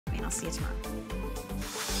I'll see you tomorrow.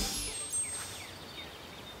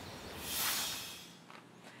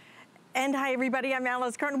 And hi everybody, I'm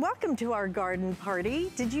Alice Curtin. Welcome to our garden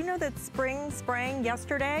party. Did you know that spring sprang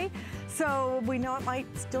yesterday? So we know it might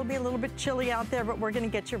still be a little bit chilly out there, but we're gonna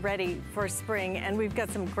get you ready for spring, and we've got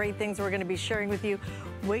some great things we're gonna be sharing with you.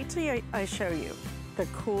 Wait till I show you the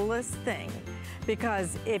coolest thing,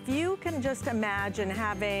 because if you can just imagine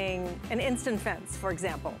having an instant fence, for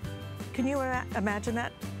example, can you imagine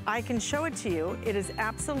that? I can show it to you. It is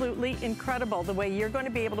absolutely incredible the way you're going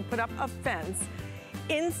to be able to put up a fence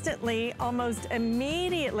instantly, almost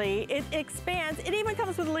immediately. It expands. It even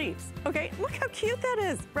comes with leaves. Okay, look how cute that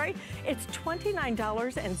is, right? It's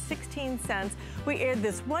 $29.16. We aired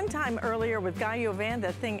this one time earlier with Guy Yovan.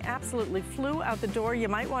 That thing absolutely flew out the door. You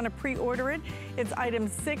might want to pre-order it. It's item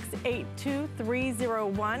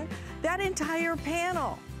 682301. That entire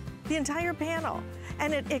panel, the entire panel,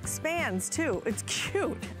 and it expands too. It's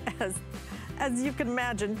cute as you can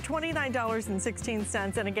imagine,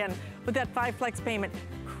 $29.16. And again, with that 5 flex payment,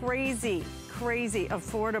 crazy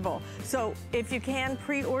affordable. So if you can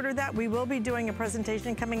pre-order that, we will be doing a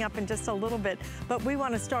presentation coming up in just a little bit, but we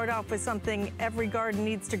want to start off with something every garden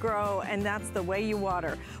needs to grow, and that's the way you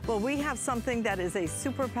water. Well, we have something that is a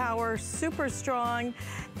superpower, super strong,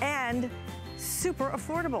 and super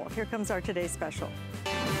affordable. Here comes our today's special.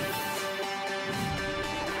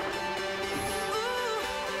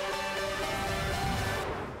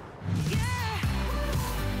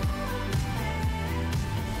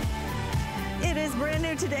 It is brand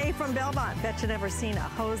new today from Belmont. Bet you've never seen a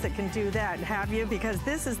hose that can do that, have you? Because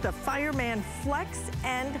this is the Fireman Flex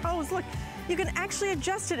End Hose. Look, you can actually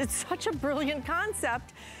adjust it. It's such a brilliant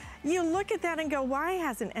concept. You look at that and go, why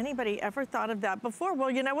hasn't anybody ever thought of that before?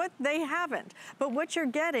 Well, you know what? They haven't. But what you're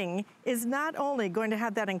getting is not only going to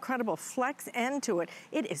have that incredible flex end to it,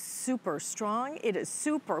 it is super strong, it is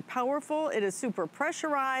super powerful, it is super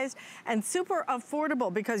pressurized, and super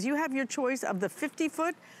affordable, because you have your choice of the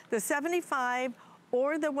 50-foot, the 75,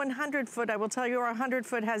 or the 100-foot. I will tell you, our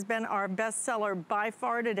 100-foot has been our best seller by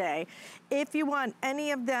far today. If you want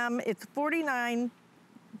any of them, it's $49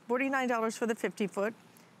 for the 50-foot,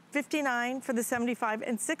 $59 for the 75,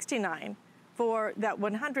 and $69 for that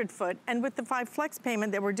 100-foot. And with the 5 flex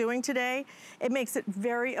payment that we're doing today, it makes it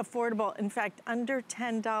very affordable. In fact, under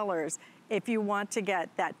 $10 if you want to get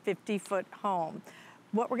that 50-foot home.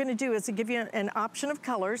 What we're gonna do is to give you an option of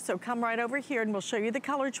colors, so come right over here and we'll show you the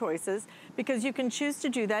color choices, because you can choose to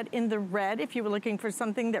do that in the red if you were looking for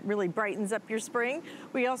something that really brightens up your spring.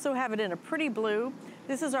 We also have it in a pretty blue.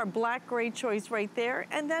 This is our black gray choice right there,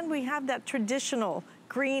 and then we have that traditional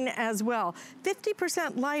green as well.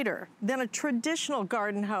 50% lighter than a traditional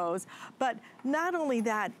garden hose, but not only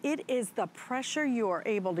that, it is the pressure you are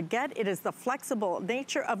able to get. It is the flexible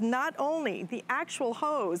nature of not only the actual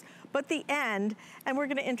hose, but the end. And we're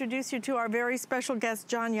gonna introduce you to our very special guest.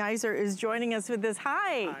 John Yeiser is joining us with this.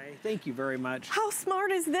 Hi. Hi, thank you very much. How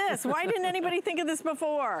smart is this? Why didn't anybody think of this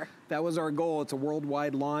before? That was our goal. It's a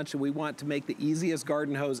worldwide launch, and we want to make the easiest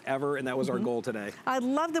garden hose ever, and that was our goal today. I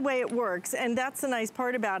love the way it works, and that's the nice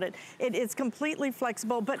part about it. It is completely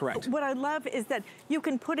flexible, but Correct. What I love is that you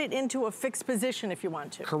can put it into a fixed position if you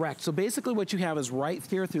want to. Correct. So basically what you have is right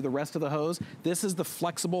here through the rest of the hose, this is the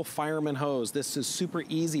flexible Fireman hose. This is super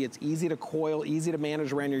easy. It's easy to coil, easy to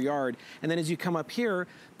manage around your yard. And then as you come up here,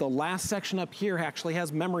 the last section up here actually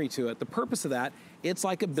has memory to it. The purpose of that, it's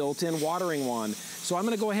like a built-in watering wand. So I'm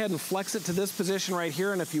gonna go ahead and flex it to this position right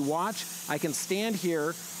here, and if you watch, I can stand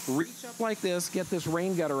here, reach up like this, get this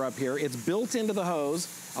rain gutter up here. It's built into the hose,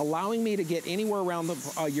 allowing me to get anywhere around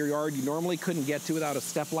your yard you normally couldn't get to without a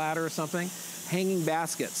step ladder or something. Hanging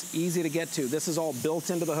baskets, easy to get to. This is all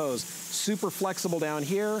built into the hose. Super flexible down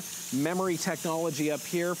here, memory technology up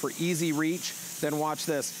here for easy reach. Then watch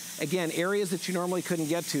this. Again, areas that you normally couldn't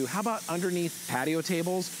get to. How about underneath patio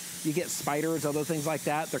tables? You get spiders, other things like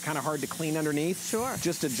that. They're kind of hard to clean underneath. Sure.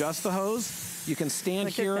 Just adjust the hose. You can stand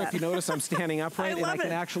here. If you notice, I'm standing upright, and I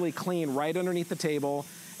can actually clean right underneath the table.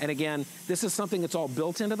 And again, this is something that's all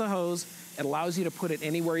built into the hose. It allows you to put it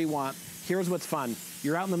anywhere you want. Here's what's fun.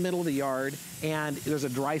 You're out in the middle of the yard and there's a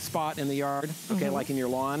dry spot in the yard, okay, like in your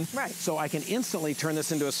lawn. Right. So I can instantly turn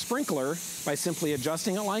this into a sprinkler by simply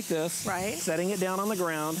adjusting it like this, right, setting it down on the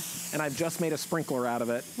ground, and I've just made a sprinkler out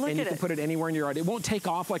of it. Look and you at can put it anywhere in your yard. It won't take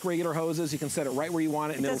off like regular hoses. You can set it right where you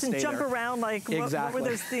want it, and it'll stay there. It doesn't jump around like, what were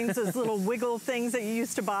those things, those little wiggle things that you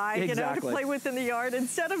used to buy, you know, to play with in the yard.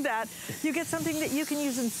 Instead of that, you get something that you can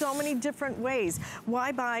use in so many different ways.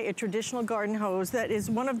 Why buy a traditional garden hose that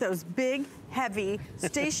is one of those big, heavy,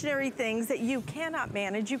 stationary things that you cannot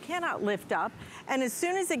manage, you cannot lift up, and as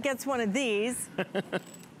soon as it gets one of these,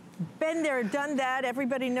 Been there, done that.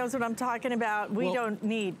 Everybody knows what I'm talking about. We don't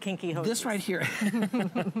need kinky hoses. This right here,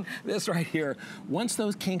 this right here, once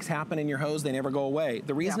those kinks happen in your hose, they never go away.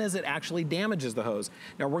 The reason is it actually damages the hose.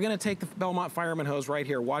 Now we're gonna take the Belmont Fireman hose right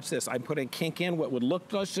here. Watch this. I put a kink in what would look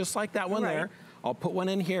just like that one there. I'll put one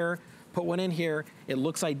in here, put one in here. It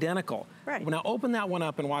looks identical. Right. Now open that one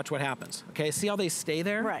up and watch what happens. Okay, see how they stay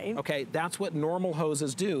there? Right. Okay, that's what normal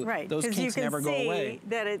hoses do. Right. Those kinks never go away.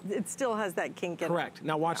 That it still has that kink in it. Correct.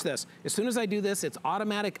 Now watch this. As soon as I do this, it's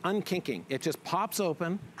automatic unkinking. It just pops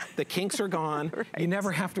open. The kinks are gone. You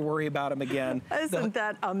never have to worry about them again. Isn't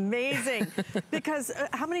that amazing? Because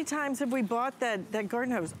how many times have we bought that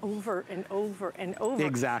garden hose over and over and over?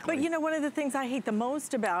 Exactly. But you know, one of the things I hate the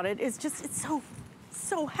most about it is just it's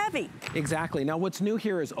so heavy. Exactly. Now what's new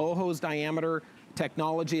here is O-hose diameter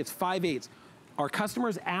technology. It's 5/8. Our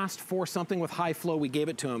customers asked for something with high flow, we gave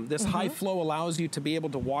it to them. This high flow allows you to be able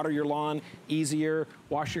to water your lawn easier,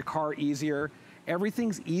 wash your car easier.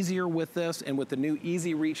 Everything's easier with this, and with the new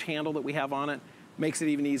easy reach handle that we have on it, makes it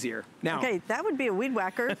even easier. Now, okay, that would be a weed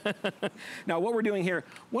whacker. Now what we're doing here,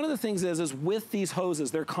 one of the things is with these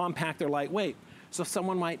hoses, they're compact, they're lightweight. So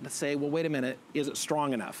someone might say, well, wait a minute, is it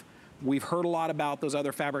strong enough? We've heard a lot about those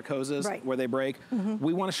other fabric hoses where they break.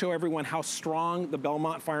 We want to show everyone how strong the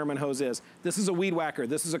Belmont Fireman hose is. This is a weed whacker.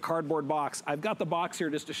 This is a cardboard box. I've got the box here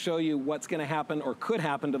just to show you what's going to happen or could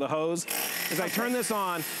happen to the hose. As I turn this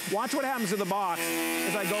on, watch what happens to the box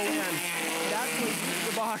as I go in. It actually heats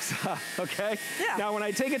the box up, okay? Yeah. Now when I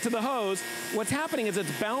take it to the hose, what's happening is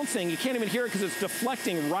it's bouncing. You can't even hear it because it's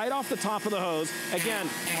deflecting right off the top of the hose. Again,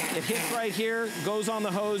 it hits right here, goes on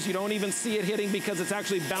the hose. You don't even see it hitting because it's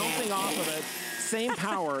actually bouncing off of it. Same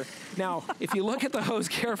power. Now, if you look at the hose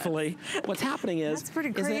carefully, what's happening is, that's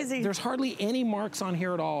pretty crazy. There's hardly any marks on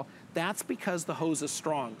here at all. That's because the hose is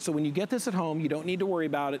strong. So when you get this at home, you don't need to worry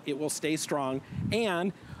about it. It will stay strong.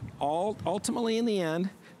 And ultimately in the end,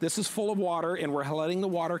 this is full of water and we're letting the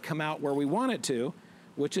water come out where we want it to,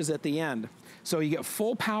 which is at the end. So you get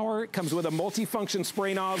full power, it comes with a multi-function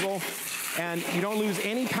spray nozzle, and you don't lose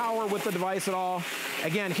any power with the device at all.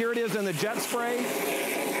 Again, here it is in the jet spray,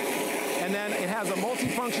 and then it has a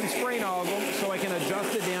multi-function spray nozzle, so I can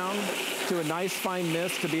adjust it down to a nice fine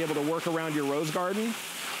mist to be able to work around your rose garden,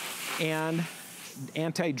 and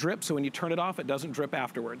anti-drip, so when you turn it off, it doesn't drip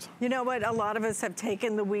afterwards. You know what? A lot of us have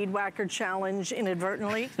taken the weed whacker challenge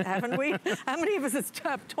inadvertently, haven't we? How many of us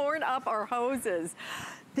have torn up our hoses?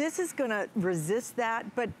 This is gonna resist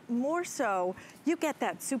that, but more so, you get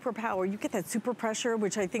that superpower, you get that super pressure,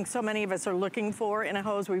 which I think so many of us are looking for in a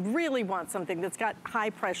hose. We really want something that's got high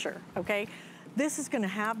pressure, okay? This is gonna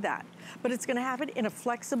have that, but it's gonna have it in a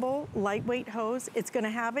flexible, lightweight hose. It's gonna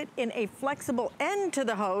have it in a flexible end to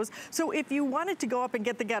the hose. So if you wanted to go up and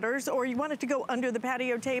get the gutters, or you wanted to go under the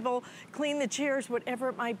patio table, clean the chairs, whatever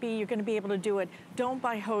it might be, you're gonna be able to do it. Don't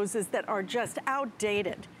buy hoses that are just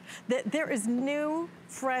outdated. There is new,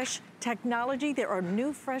 fresh technology. There are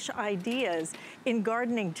new, fresh ideas in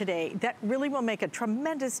gardening today that really will make a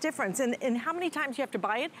tremendous difference. And how many times you have to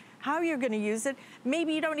buy it, how you're gonna use it.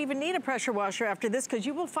 Maybe you don't even need a pressure washer after this, because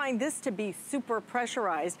you will find this to be super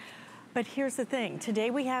pressurized. But here's the thing,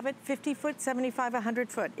 today we have it 50 foot, 75, 100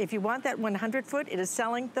 foot. If you want that 100 foot, it is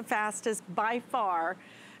selling the fastest by far,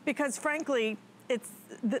 because frankly, it's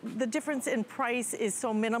the difference in price is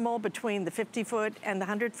so minimal between the 50 foot and the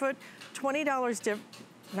 100 foot. $20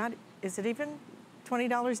 is it even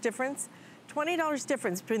 $20 difference? $20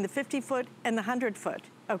 difference between the 50 foot and the 100 foot,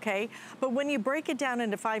 okay? But when you break it down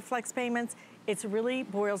into 5 flex payments, it really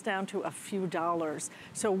boils down to a few dollars.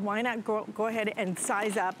 So why not go ahead and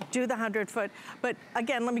size up, do the 100 foot. But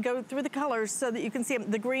again, let me go through the colors so that you can see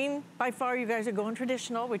them. The green, by far, you guys are going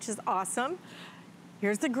traditional, which is awesome.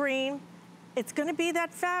 Here's the green. It's gonna be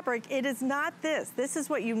that fabric. It is not this. This is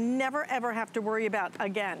what you never ever have to worry about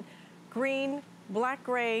again. Green, black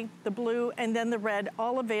gray, the blue, and then the red,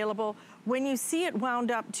 all available. When you see it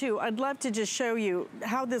wound up too, I'd love to just show you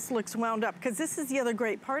how this looks wound up, because this is the other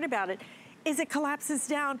great part about it, is it collapses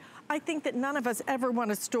down. I think that none of us ever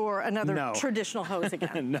want to store another traditional hose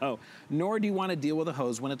again. No, nor do you want to deal with a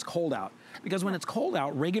hose when it's cold out. Because when it's cold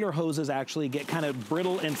out, regular hoses actually get kind of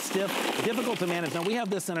brittle and stiff, difficult to manage. Now we have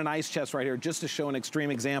this in an ice chest right here just to show an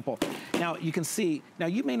extreme example. Now you can see, now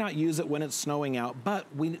you may not use it when it's snowing out, but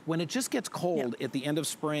when it just gets cold at the end of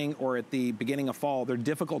spring or at the beginning of fall, they're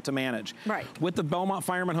difficult to manage. Right. With the Belmont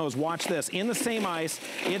Fireman hose, watch this. In the same ice,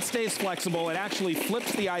 it stays flexible. It actually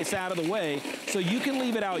flips the ice out of the way, so you can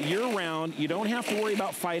leave it out year-round. You don't have to worry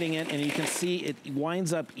about fighting it, and you can see it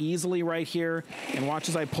winds up easily right here. And watch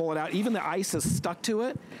as I pull it out. Even the ice is stuck to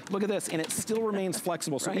it. Look at this, and it still remains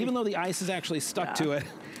flexible. So even though the ice is actually stuck to it,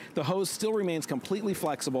 The hose still remains completely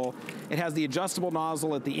flexible. It has the adjustable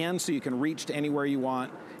nozzle at the end so you can reach to anywhere you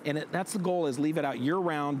want. And that's the goal, is leave it out year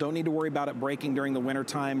round. Don't need to worry about it breaking during the winter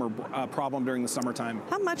time or problem during the summertime.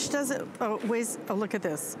 How much does it weighs? Oh, look at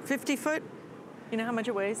this, 50 foot. You know how much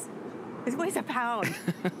it weighs? It weighs a pound.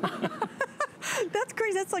 That's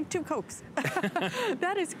crazy, that's like 2 Cokes.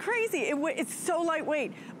 That is crazy. It's so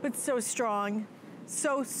lightweight, but so strong,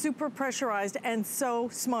 so super pressurized, and so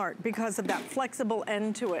smart because of that flexible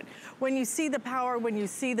end to it. When you see the power, when you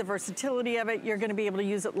see the versatility of it, you're gonna be able to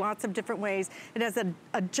use it lots of different ways. It has an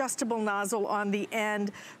adjustable nozzle on the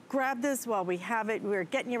end. Grab this while we have it. We're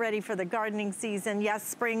getting you ready for the gardening season. Yes,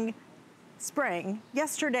 spring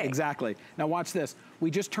yesterday. Exactly. Now watch this. We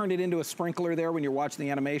just turned it into a sprinkler there when you're watching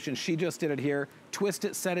the animation. She just did it here. Twist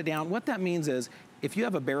it, set it down. What that means is, if you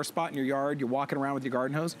have a bare spot in your yard, you're walking around with your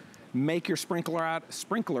garden hose, make your sprinkler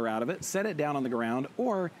out of it, set it down on the ground,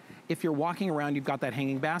 or if you're walking around, you've got that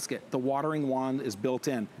hanging basket. The watering wand is built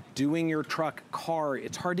in. Doing your truck, car,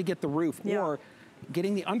 it's hard to get the roof, or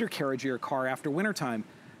getting the undercarriage of your car after wintertime.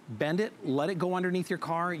 Bend it, let it go underneath your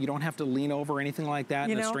car. You don't have to lean over or anything like that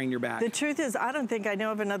and strain your back. The truth is, I don't think I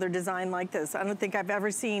know of another design like this. I don't think I've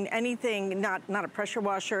ever seen anything, not a pressure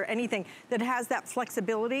washer, anything that has that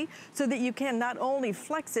flexibility so that you can not only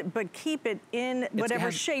flex it, but keep it in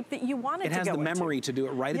whatever shape that you want it to go into. It has the memory to do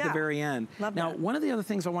it right at the very end. Love now, that. One of the other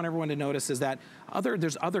things I want everyone to notice is that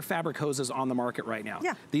there's other fabric hoses on the market right now.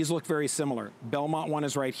 Yeah. These look very similar. Belmont one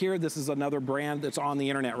is right here. This is another brand that's on the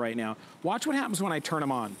internet right now. Watch what happens when I turn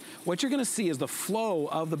them on. What you're gonna see is the flow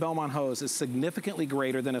of the Belmont hose is significantly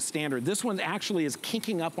greater than a standard. This one actually is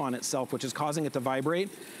kinking up on itself, which is causing it to vibrate.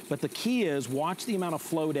 But the key is, watch the amount of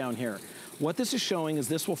flow down here. What this is showing is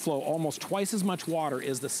this will flow almost twice as much water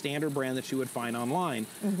as the standard brand that you would find online.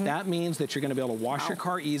 That means that you're gonna be able to wash your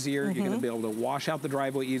car easier, you're gonna be able to wash out the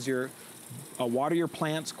driveway easier, water your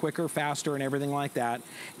plants quicker, faster, and everything like that.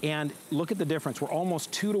 And look at the difference. We're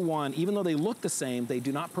almost 2 to 1. Even though they look the same, they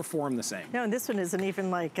do not perform the same. No, and this one isn't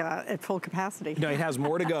even like at full capacity. No, it has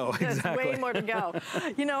more to go. There's way more to go.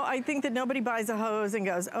 You know, I think that nobody buys a hose and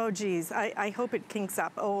goes, oh geez, I hope it kinks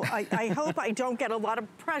up. Oh, I hope I don't get a lot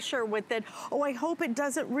of pressure with it. Oh, I hope it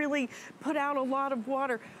doesn't really put out a lot of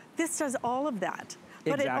water. This does all of that.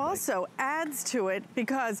 But it also adds to it,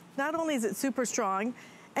 because not only is it super strong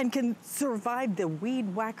and can survive the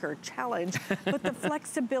weed whacker challenge, but the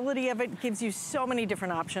flexibility of it gives you so many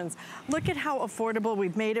different options. Look at how affordable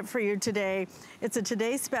we've made it for you today. It's a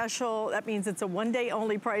today special. That means it's a one-day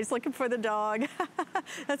only price. Looking for the dog.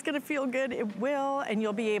 That's gonna feel good. It will, and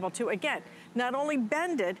you'll be able to, again, not only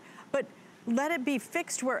bend it, but let it be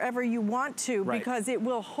fixed wherever you want to, because it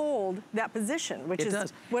will hold that position, which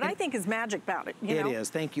is what I think is magic about it. You know? It is,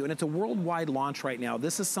 thank you. And it's a worldwide launch right now.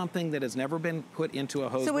 This is something that has never been put into a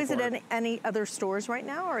hose before. So is it in any other stores right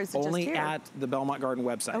now, or is it only just here? at the Belmont Garden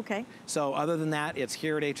website? Okay. So other than that, it's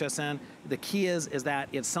here at HSN. The key is that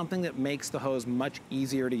it's something that makes the hose much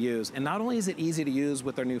easier to use. And not only is it easy to use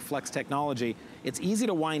with our new Flex technology, it's easy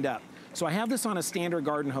to wind up. So I have this on a standard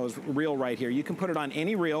garden hose reel right here. You can put it on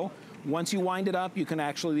any reel. Once you wind it up, you can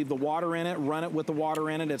actually leave the water in it, run it with the water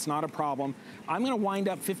in it. It's not a problem. I'm gonna wind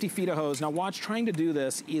up 50 feet of hose. Now watch, trying to do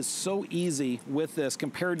this is so easy with this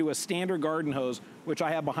compared to a standard garden hose, which I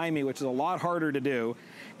have behind me, which is a lot harder to do.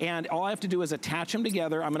 And all I have to do is attach them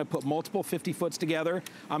together. I'm gonna put multiple 50 foots together.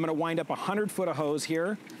 I'm gonna wind up 100 foot of hose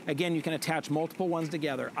here. Again, you can attach multiple ones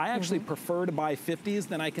together. I actually prefer to buy 50s,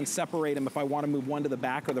 then I can separate them if I wanna move one to the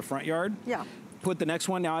back or the front yard. Yeah. Put the next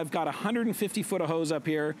one. Now I've got 150 foot of hose up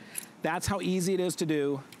here. That's how easy it is to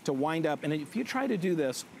do, to wind up. And if you try to do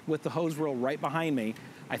this with the hose reel right behind me,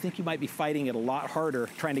 I think you might be fighting it a lot harder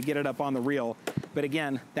trying to get it up on the reel. But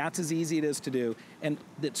again, that's as easy it is to do. And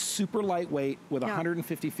it's super lightweight with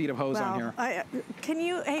 150 feet of hose on here.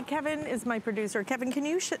 Hey, Kevin is my producer. Kevin, can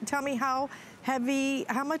you tell me how heavy,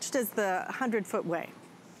 how much does the 100 foot weigh?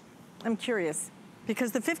 I'm curious.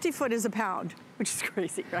 Because the 50 foot is a pound, which is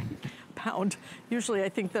crazy, right? Pound. Usually I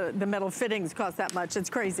think the metal fittings cost that much. It's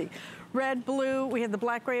crazy. Red, blue, we have the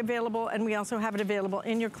black gray available, and we also have it available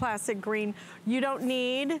in your classic green. You don't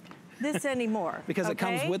need this anymore. Because it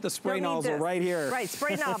comes with the spray nozzle right here. Right,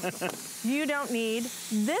 spray nozzle. You don't need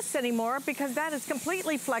this anymore because that is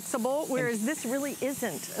completely flexible, whereas this really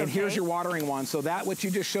isn't. And here's your watering wand. So that, what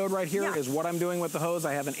you just showed right here, is what I'm doing with the hose.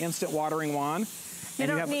 I have an instant watering wand. You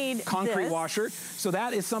don't need concrete washer. So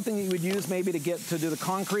that is something that you would use maybe to get to do the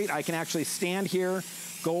concrete. I can actually stand here,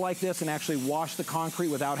 go like this, and actually wash the concrete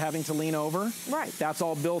without having to lean over. Right. That's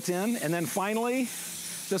all built in. And then finally,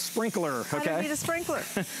 the sprinkler, okay? I don't need a sprinkler.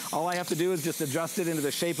 All I have to do is just adjust it into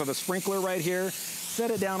the shape of a sprinkler right here, set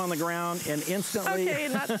it down on the ground and instantly... Okay,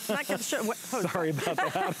 not gonna show... Sorry about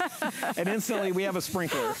that. And instantly we have a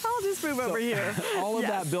sprinkler. I'll just move over here. All of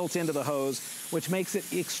that built into the hose, which makes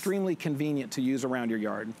it extremely convenient to use around your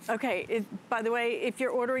yard. Okay, by the way, if you're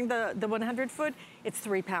ordering the 100 foot, it's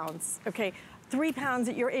 3 pounds, okay? 3 pounds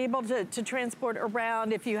that you're able to transport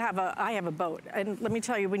around if you have I have a boat. And let me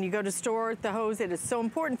tell you, when you go to store the hose, it is so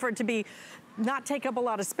important for it to not take up a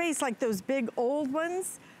lot of space like those big old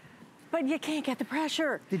ones, but you can't get the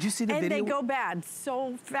pressure. Did you see the video? And they go bad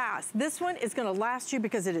so fast. This one is gonna last you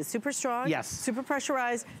because it is super strong, yes, super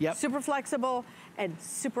pressurized, super flexible, and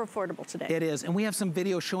super affordable today. It is, and we have some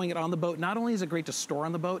video showing it on the boat. Not only is it great to store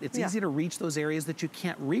on the boat, it's easy to reach those areas that you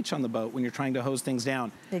can't reach on the boat when you're trying to hose things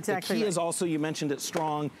down. Exactly. The key is also, you mentioned it's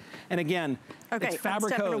strong, and again, it's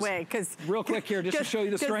fabric hose. Away, real quick here, just to show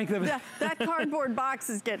you the strength of it. That cardboard box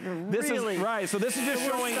is getting really... Right, so this is just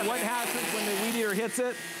showing what happens when the weed eater hits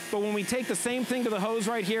it, but when we take the same thing to the hose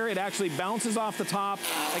right here, it actually bounces off the top.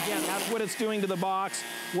 Again, that's what it's doing to the box.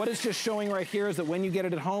 What it's just showing right here is that when you get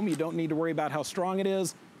it at home, you don't need to worry about how strong it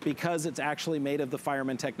is, because it's actually made of the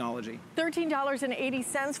Fireman technology.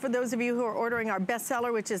 $13.80 for those of you who are ordering our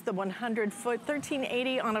bestseller, which is the 100 foot,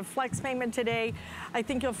 $13.80 on a flex payment today. I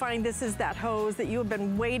think you'll find this is that hose that you have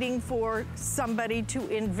been waiting for somebody to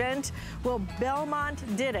invent. Well,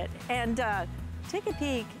 Belmont did it. And take a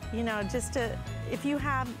peek, you know, just to, if you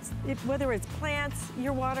have, whether it's plants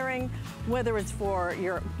you're watering, whether it's for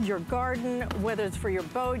your garden, whether it's for your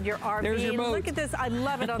boat, your RV. There's your boat. Look at this, I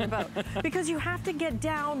love it on the boat. Because you have to get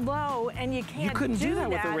down low and you can't do that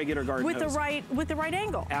with a regular garden hose. With the right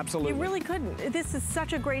angle. Absolutely. You really couldn't. This is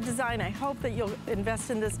such a great design. I hope that you'll invest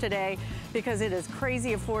in this today because it is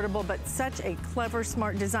crazy affordable, but such a clever,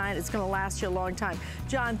 smart design. It's gonna last you a long time.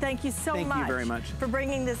 John, thank you so much. Thank you very much. For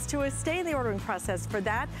bringing this to us. Stay in the ordering process for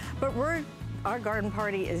that. But our garden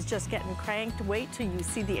party is just getting cranked. Wait till you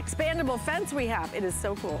see the expandable fence we have. It is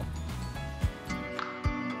so cool.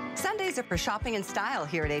 Sundays are for shopping in style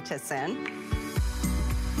here at HSN.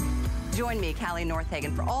 Join me, Callie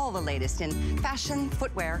Northagen, for all the latest in fashion,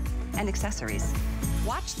 footwear, and accessories.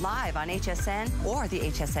 Watch live on HSN or the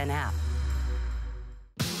HSN app.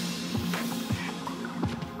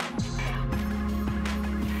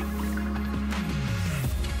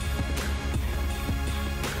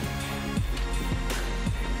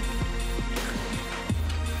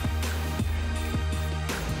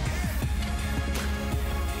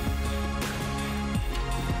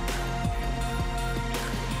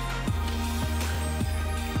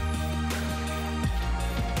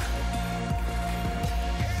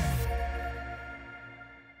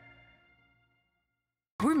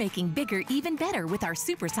 We're making bigger even better with our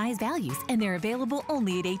supersize values, and they're available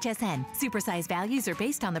only at HSN. Supersize values are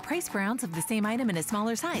based on the price per ounce of the same item in a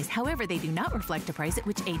smaller size. However, they do not reflect a price at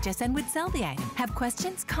which HSN would sell the item. Have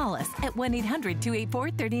questions? Call us at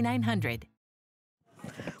 1-800-284-3900.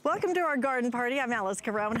 Welcome to our garden party. I'm Alice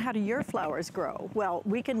Carone. How do your flowers grow? Well,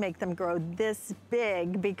 we can make them grow this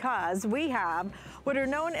big because we have what are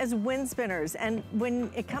known as wind spinners. And when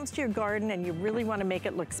it comes to your garden and you really want to make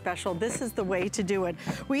it look special, this is the way to do it.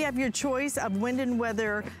 We have your choice of wind and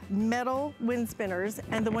weather metal wind spinners.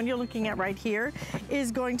 And the one you're looking at right here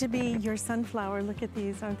is going to be your sunflower. Look at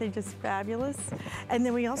these. Aren't they just fabulous? And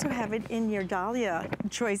then we also have it in your dahlia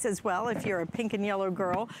choice as well. If you're a pink and yellow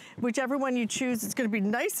girl, whichever one you choose, it's going to be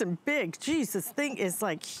nice and big. Geez, this thing is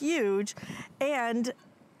like huge. And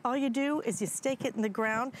all you do is you stake it in the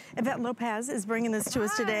ground. Yvette Lopez is bringing this to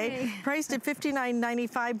us today. Priced at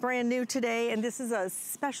 $59.95, brand new today. And this is a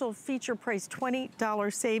special feature price,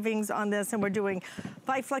 $20 savings on this. And we're doing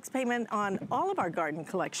 5 flex payment on all of our garden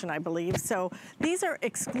collection, I believe. So these are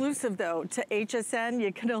exclusive though to HSN.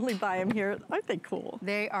 You can only buy them here. Aren't they cool?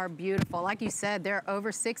 They are beautiful. Like you said, they're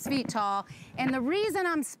over 6 feet tall. And the reason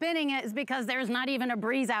I'm spinning it is because there's not even a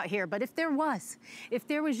breeze out here. But if there was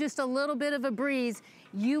just a little bit of a breeze,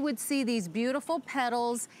 you would see these beautiful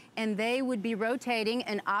petals and they would be rotating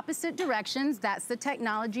in opposite directions. That's the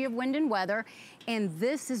technology of wind and weather. And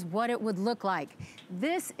this is what it would look like.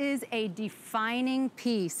 This is a defining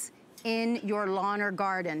piece in your lawn or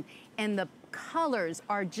garden. And the colors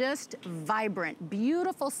are just vibrant.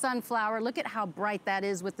 Beautiful sunflower. Look at how bright that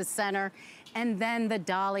is with the center. And then the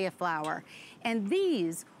dahlia flower. And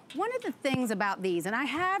these, one of the things about these, and I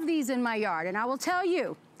have these in my yard, and I will tell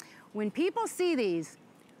you, when people see these,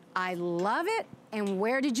 I love it, and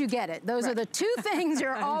where did you get it? Those are the two things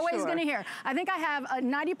you're always gonna hear. I think I have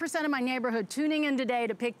 90% of my neighborhood tuning in today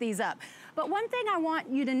to pick these up. But one thing I want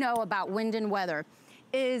you to know about wind and weather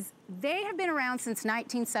is they have been around since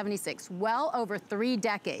 1976, well over 3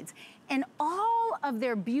 decades. And all of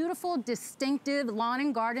their beautiful, distinctive lawn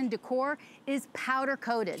and garden decor is powder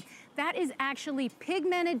coated. That is actually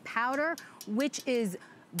pigmented powder, which is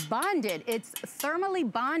bonded. It's thermally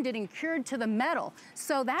bonded and cured to the metal.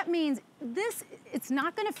 So that means it's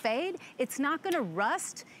not gonna fade, it's not gonna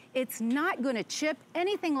rust, it's not gonna chip,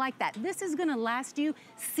 anything like that. This is gonna last you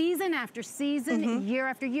season after season, year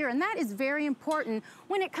after year. And that is very important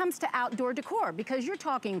when it comes to outdoor decor, because you're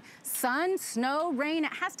talking sun, snow, rain.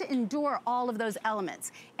 It has to endure all of those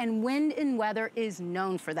elements. And wind and weather is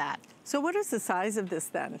known for that. So what is the size of this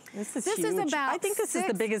then? This is huge. Is about I think this is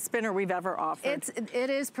the biggest spinner we've ever offered. It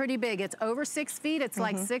is pretty big. It's over 6 feet. It's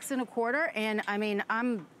like 6 1/4. And I mean,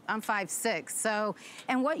 I'm 5'6". So,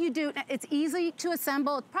 and what you do, it's easy to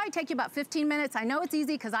assemble. It'll probably take you about 15 minutes. I know it's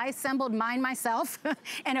easy because I assembled mine myself.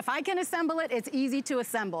 And if I can assemble it, it's easy to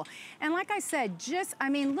assemble. And like I said, I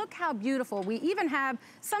mean, look how beautiful. We even have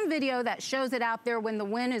some video that shows it out there when the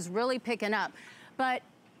wind is really picking up. But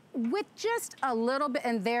with just a little bit,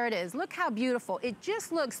 and there it is. Look how beautiful. It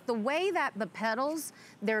just looks, the way that the petals,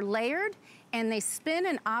 they're layered and they spin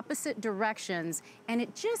in opposite directions, and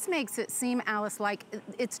it just makes it seem, Alice, like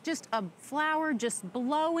it's just a flower just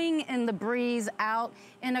blowing in the breeze out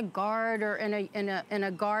in a garden or in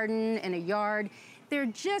a garden, in a yard. They're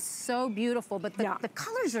just so beautiful, but the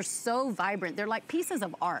colors are so vibrant. They're like pieces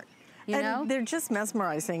of art. You know? They're just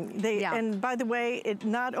mesmerizing. And by the way, it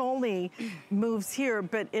not only moves here,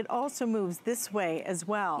 but it also moves this way as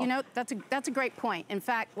well. You know, that's a great point. In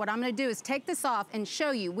fact, what I'm gonna do is take this off and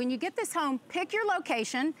show you. When you get this home, pick your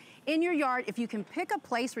location in your yard. If you can pick a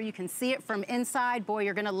place where you can see it from inside, boy,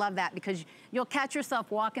 you're gonna love that, because you'll catch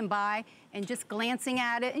yourself walking by and just glancing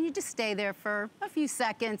at it, and you just stay there for a few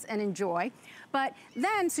seconds and enjoy. But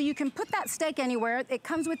then, so you can put that stake anywhere. It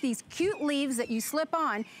comes with these cute leaves that you slip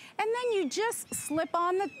on, and then you just slip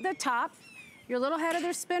on the top, your little head of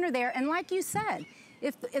their spinner there, and like you said,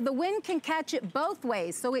 if the wind can catch it both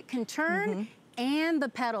ways, so it can turn and the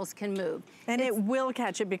petals can move. And it will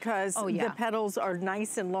catch it because the petals are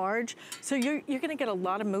nice and large. So you're gonna get a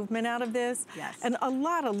lot of movement out of this. Yes. And a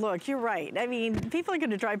lot of look, you're right. I mean, people are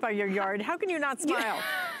gonna drive by your yard. How can you not smile?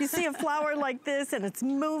 You see a flower like this and its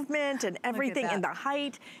movement and everything and the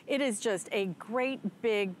height. It is just a great,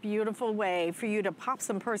 big, beautiful way for you to pop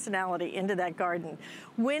some personality into that garden.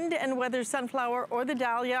 Wind and Weather Sunflower or the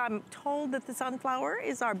Dahlia. I'm told that the Sunflower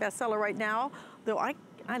is our bestseller right now, though I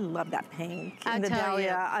love that pink and the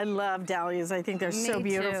Dahlia. I love dahlias. I think they're so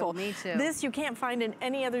beautiful. Me too. This you can't find in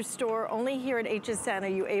any other store. Only here at HSN are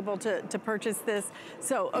you able to purchase this.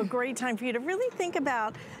 So a great time for you to really think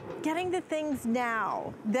about getting the things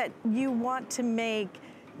now that you want to make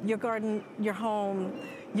your garden, your home,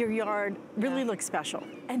 your yard really look special.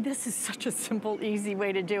 And this is such a simple, easy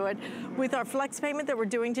way to do it. With our flex payment that we're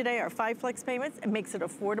doing today, our 5 flex payments, it makes it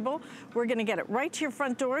affordable. We're gonna get it right to your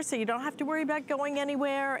front door so you don't have to worry about going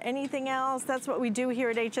anywhere, anything else. That's what we do here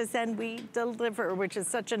at HSN. We deliver, which is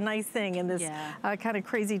such a nice thing in this kind of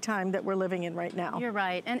crazy time that we're living in right now. You're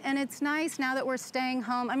right, and it's nice now that we're staying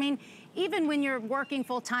home. I mean, even when you're working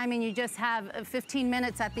full time and you just have 15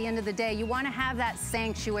 minutes at the end of the day, you want to have that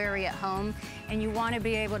sanctuary at home, and you want to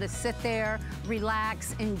be able to sit there,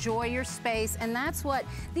 relax, enjoy your space. And that's what,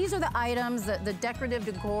 these are the items, the decorative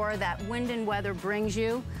decor that Wind and Weather brings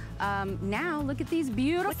you. Now, look at these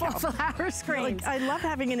beautiful flower screens. I love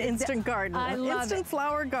having an instant garden. I love instant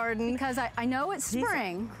flower garden. Because I know it's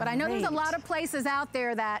spring, but I know there's a lot of places out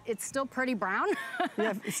there that it's still pretty brown.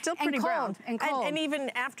 Yeah, it's still pretty brown. And cold. And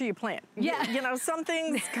even after you plant. Yeah. You know, some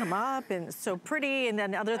things come up and it's so pretty, and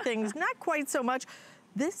then other things not quite so much.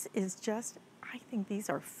 This is just, I think these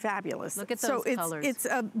are fabulous. Look at those colors. It's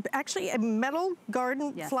actually a metal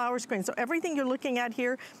garden flower screen. So everything you're looking at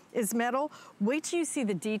here is metal. Wait till you see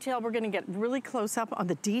the detail. We're gonna get really close up on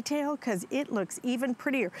the detail because it looks even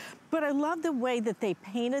prettier. But I love the way that they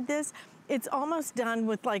painted this. It's almost done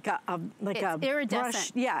with like a iridescent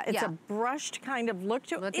brush. Yeah, it's a brushed kind of look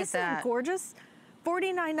to it. Look Isn't at that. It gorgeous?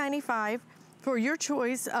 $49.95 for your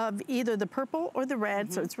choice of either the purple or the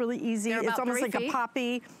red. So it's really easy. It's almost like a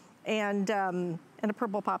poppy and a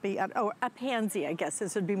purple poppy, or a pansy, I guess.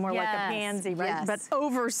 This would be more like a pansy, right? Yes. But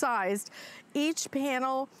oversized. Each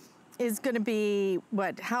panel is gonna be,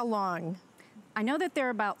 what, how long? I know that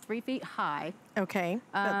they're about 3 feet high. Okay,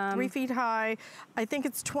 3 feet high. I think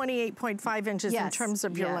it's 28.5 inches in terms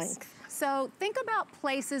of your length. So think about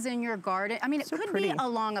places in your garden. I mean, it could be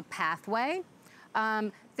along a pathway.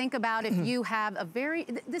 Think about if you have a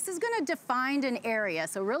this is gonna define an area,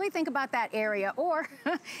 so really think about that area. Or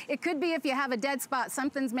it could be if you have a dead spot,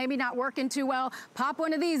 something's maybe not working too well, pop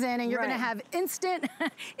one of these in and you're gonna have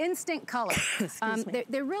instant color.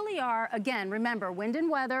 They really are, again, remember, wind and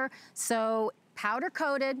weather, so powder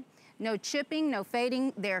coated, no chipping, no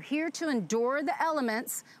fading. They're here to endure the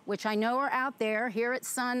elements, which I know are out there. Here it's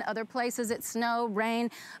sun, other places it's snow, rain.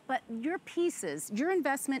 But your pieces, your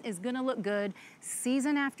investment is gonna look good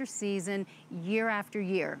season after season, year after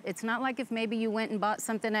year. It's not like if maybe you went and bought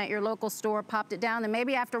something at your local store, popped it down, and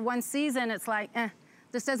maybe after one season it's like,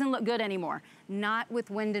 this doesn't look good anymore. Not with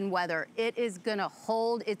wind and weather. It is gonna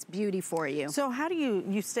hold its beauty for you. So how do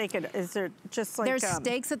you stake it? Is there just like... There's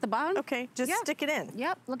stakes at the bottom. Okay, just stick it in.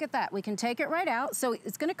 Yep, look at that. We can take it right out. So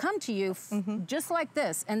it's gonna come to you just like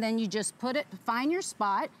this. And then you just put it, find your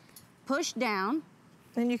spot, push down.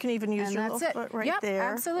 And you can even use your little foot right there.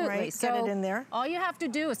 Absolutely. Right? So get it in there. All you have to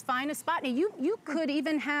do is find a spot. Now you could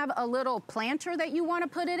even have a little planter that you want to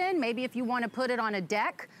put it in. Maybe if you want to put it on a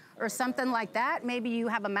deck or something like that. Maybe you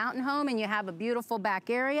have a mountain home and you have a beautiful back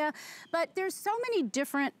area. But there's so many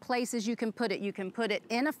different places you can put it. You can put it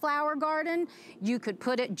in a flower garden. You could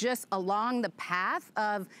put it just along the path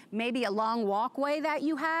of maybe a long walkway that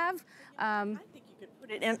you have. I think you could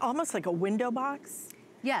put it in almost like a window box.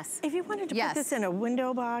 Yes. If you wanted to put this in a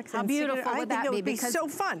window box, how beautiful would that be? I think it would be so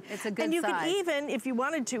fun. It's a good size. And you could even, if you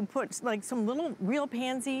wanted to, put like some little real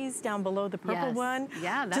pansies down below the purple one,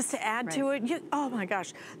 just to add to it. Oh my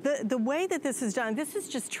gosh, the way that this is done, this is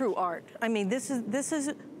just true art. I mean, this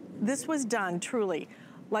was done truly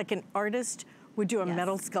like an artist would do a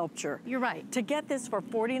metal sculpture. You're right. To get this for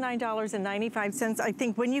 $49.95, I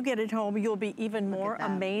think when you get it home, you'll be even more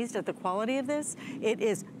amazed at the quality of this. It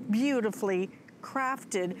is beautifully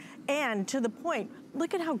crafted and to the point.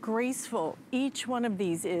 Look at how graceful each one of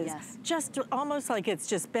these is. Yes. Just almost like it's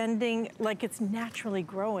just bending, like it's naturally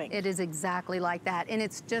growing. It is exactly like that. And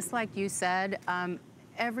it's just like you said,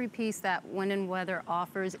 every piece that Wind and Weather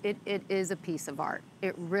offers, it is a piece of art.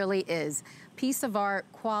 It really is. Piece of art,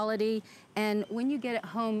 quality, and when you get it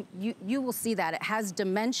home, you will see that. It has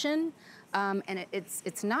dimension, and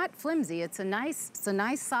it's not flimsy. It's a nice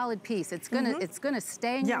solid piece. It's gonna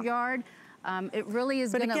stay in your yard. It really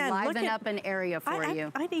is gonna liven up an area for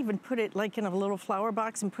you. I'd even put it like in a little flower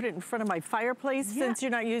box and put it in front of my fireplace since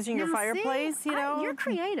you're not using your fireplace, you know? You're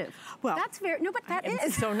creative. Well, that's very, no, but that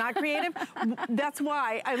is. So not creative. That's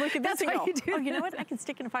why I look at this and go, oh, you know what? I can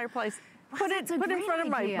stick in a fireplace. Put it in front of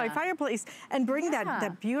my fireplace and bring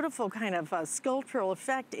that beautiful kind of sculptural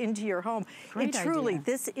effect into your home. And truly,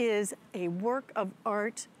 this is a work of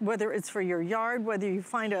art, whether it's for your yard, whether you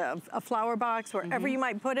find a flower box, wherever you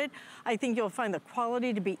might put it. I think you'll find the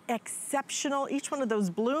quality to be exceptional. Each one of those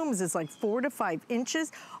blooms is like 4 to 5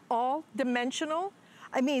 inches, all dimensional.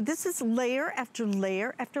 I mean, this is layer after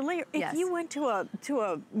layer after layer. If you went to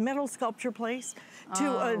a metal sculpture place,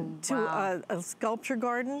 to a sculpture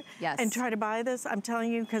garden, and try to buy this, I'm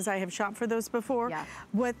telling you, because I have shopped for those before,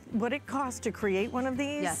 what it costs to create one of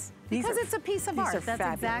these. Yes, because it's a piece of art. That's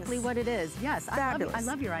exactly what it is. Yes, I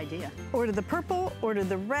love your idea. Order the purple, order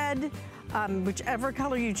the red. Whichever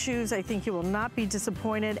color you choose, I think you will not be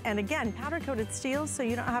disappointed. And again, powder-coated steel, so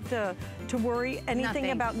you don't have to worry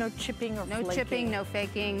anything about no chipping or flaking. No chipping, no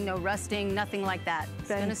faking, no rusting, nothing like that. It's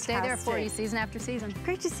going to stay there for you season after season.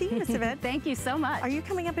 Great to see you, Miss Yvette. Thank you so much. Are you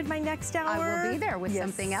coming up in my next hour? I will be there with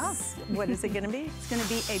something else. What is it going to be? It's going to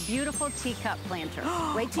be a beautiful teacup planter.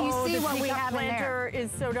 Wait till you see what we have in there. The planter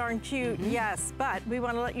is so darn cute, yes. But we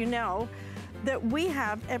want to let you know that we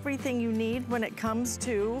have everything you need when it comes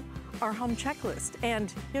to our home checklist.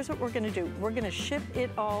 And here's what we're gonna do. We're gonna ship it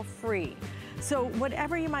all free. So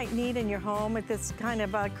whatever you might need in your home at this kind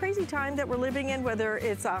of crazy time that we're living in, whether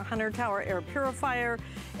it's a 100-tower air purifier,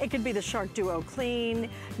 it could be the Shark Duo Clean,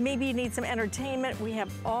 maybe you need some entertainment, we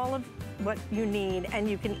have all of what you need, and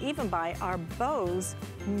you can even buy our Bose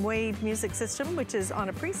Wave music system, which is on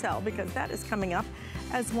a pre-sale because that is coming up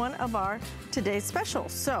as one of our today's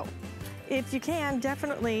specials. So if you can,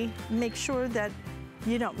 definitely make sure that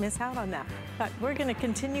you don't miss out on that. But we're gonna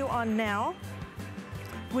continue on now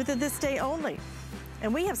with a This Day Only.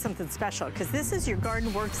 And we have something special because this is your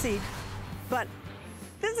garden work seat, but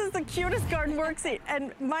this is the cutest garden work seat.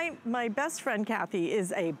 And my best friend, Kathy,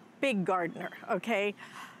 is a big gardener, okay?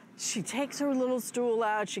 She takes her little stool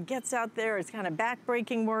out, she gets out there, it's kind of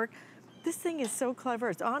back-breaking work. This thing is so clever,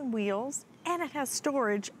 it's on wheels, and it has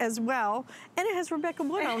storage as well, and it has Rebecca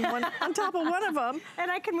Wood on top of one of them.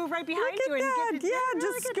 And I can move right behind you. Look at that, yeah,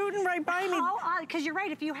 just scooting right by me. Because you're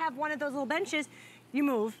right, if you have one of those little benches, you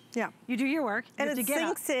move. Yeah. You do your work. And you have it to get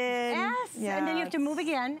sinks up. in. Yes. Yeah, And then you have to move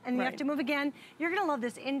again, and you have right. to move again. You're gonna love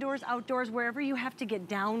this indoors, outdoors, wherever you have to get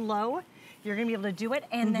down low. You're gonna be able to do it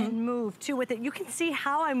and then move too with it. You can see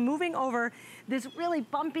how I'm moving over this really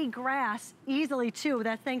bumpy grass easily too.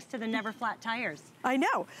 That's thanks to the never flat tires. I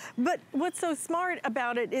know, but what's so smart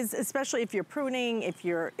about it is, especially if you're pruning, if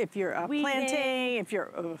you're planting, if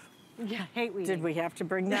you're. Yeah, hate weeding. Did we have to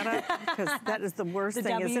bring that up? Because that is the worst The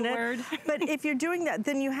thing, W isn't it? word. But if you're doing that,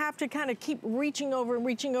 then you have to kind of keep reaching over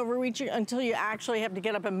until you actually have to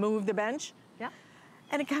get up and move the bench. Yeah.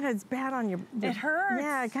 And it kind of is bad on your. It hurts.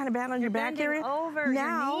 Yeah, kind of bad on your back bending area. over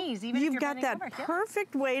now, your knees, even if you've you're got bending that over. Yeah.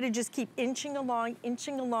 perfect way to just keep inching along,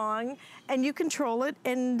 and you control it,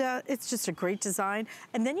 and it's just a great design.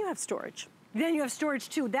 And then you have storage. Then you have storage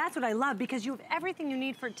too. That's what I love, because you have everything you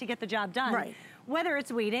need to get the job done. Right. Whether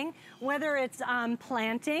it's weeding, whether it's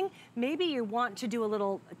planting, maybe you want to do a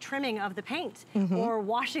little trimming of the paint or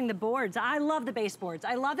washing the boards. I love the baseboards.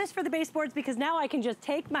 I love this for the baseboards because now I can just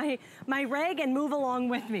take my rag and move along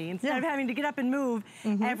with me instead of having to get up and move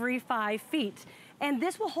every 5 feet. And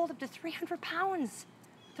this will hold up to 300 pounds.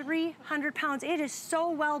 300 pounds. It is so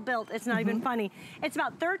well built, it's not even funny. It's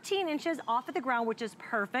about 13 inches off of the ground, which is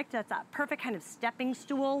perfect. That's that perfect kind of stepping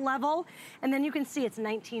stool level. And then you can see it's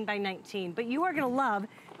 19 by 19. But you are gonna love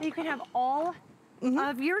that you can have all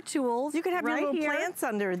of your tools. You can have right your little here. plants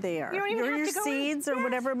under there. You don't even or have your to go seeds in. or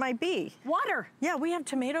whatever it might be. Water. Yeah, we have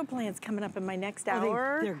tomato plants coming up in my next Oh,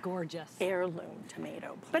 hour. they're gorgeous. Heirloom tomato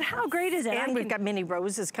plants. But how great is it? And we've got mini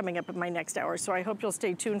roses coming up in my next hour, so I hope you'll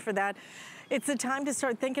stay tuned for that. It's the time to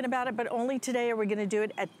start thinking about it, but only today are we gonna do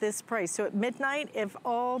it at this price. So at midnight, if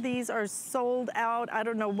all these are sold out, I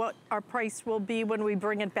don't know what our price will be when we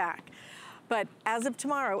bring it back. But as of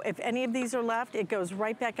tomorrow, if any of these are left, it goes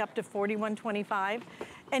right back up to $41.25.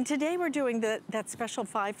 And today we're doing that special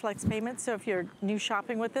 5 flex payment. So if you're new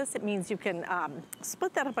shopping with us, it means you can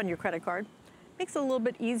split that up on your credit card. Makes it a little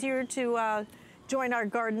bit easier to join our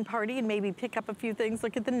garden party and maybe pick up a few things.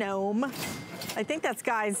 Look at the gnome. I think that's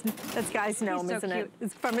Guy's gnome, so isn't cute. it?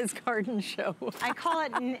 It's from his garden show. I call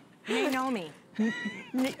it Naomi.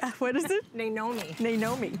 What is it? Naomi.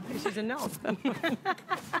 Naomi. She's a gnome.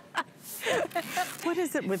 What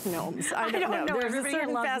is it with gnomes? I don't know. There's a Everybody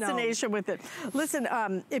certain loves fascination with it. Listen,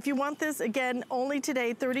 if you want this, again, only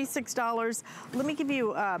today, $36. Let me give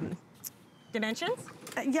you... Dimensions?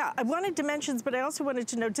 Yeah, I wanted dimensions, but I also wanted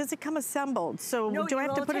to know, does it come assembled? So No, do I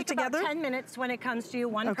have to put it together? About 10 minutes when it comes to you,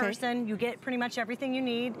 one person. You get pretty much everything you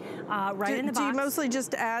need right in the box. Do you mostly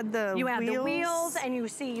just add the wheels? You add the wheels, and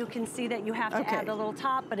you can see that you have to add the little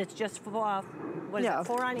top, but it's just for, what is it,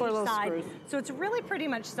 4 on each side. Screws. So it's really pretty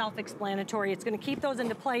much self-explanatory. It's going to keep those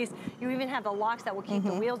into place. You even have the locks that will keep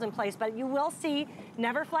the wheels in place, but you will see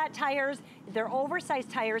never flat tires. They're oversized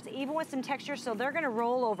tires, even with some texture, so they're going to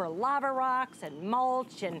roll over lava rocks and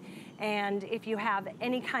mulch, and if you have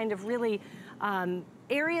any kind of really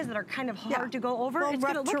areas that are kind of hard to go over, well, it's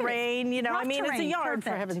rough terrain, you know, I mean, it's a yard, for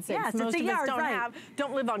heaven's sake. Yes, Most it's a yard, of us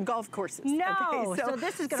don't live on golf courses. No, okay? so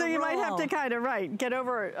this is going to So you might have to kind of, get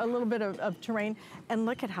over a little bit of terrain, and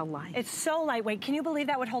look at how light. It's so lightweight. Can you believe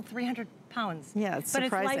that would hold 300 pounds? Yeah, it's but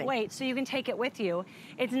surprising. It's lightweight, so you can take it with you.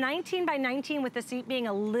 It's 19 by 19 with the seat being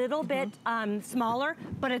a little bit smaller,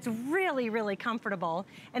 but it's really, really comfortable.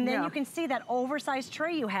 And then you can see that oversized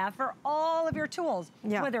tray you have for all of your tools,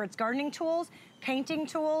 whether it's gardening tools, painting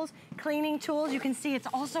tools, cleaning tools. You can see it's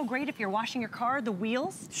also great if you're washing your car, the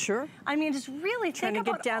wheels. Sure. I mean, just really trying to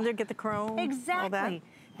get down there, get the chrome. Exactly. All that.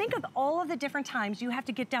 Think of all of the different times you have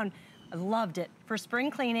to get down. I loved it for spring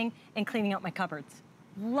cleaning and cleaning out my cupboards.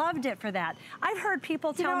 Loved it for that. I've heard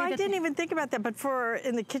people tell me that. I didn't even think about that, but for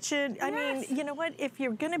in the kitchen, I mean, Yes. you know what? If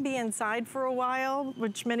you're going to be inside for a while,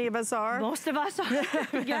 which many of us are. Most of us are.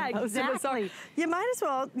 Yeah, Most of us are. exactly. You might as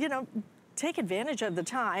well, take advantage of the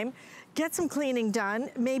time, get some cleaning done.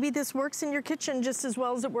 Maybe this works in your kitchen just as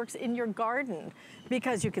well as it works in your garden,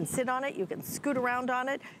 because you can sit on it, you can scoot around on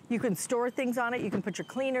it, you can store things on it, you can put your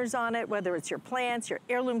cleaners on it, whether it's your plants, your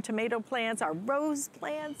heirloom tomato plants, our rose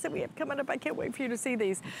plants that we have coming up. I can't wait for you to see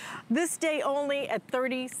these. This day only at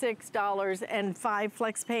 $36 and 5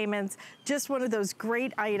 flex payments. Just one of those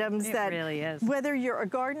great items that really is. Whether you're a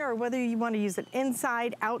gardener or whether you want to use it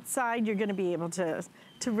inside, outside, you're going to be able to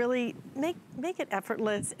really make it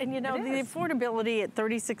effortless. And the affordability at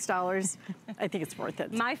 $36, I think it's worth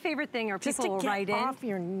it. My favorite thing are people will write in. Off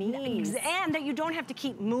your knees. And that you don't have to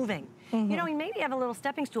keep moving. You maybe you have a little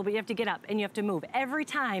stepping stool, but you have to get up and you have to move every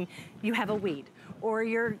time you have a weed, or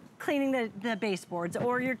you're cleaning the baseboards,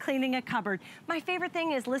 or you're cleaning a cupboard. My favorite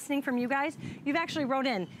thing is listening from you guys. You've actually wrote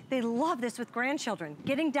in, they love this with grandchildren,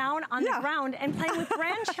 getting down on the ground and playing with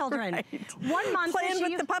grandchildren. Right. 1 month playing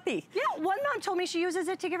with the puppy. Yeah, one mom told me she uses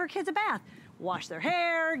it to give her kids a bath. Wash their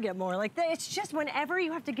hair, get more like that. It's just whenever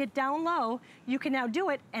you have to get down low, you can now do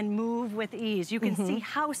it and move with ease. You can see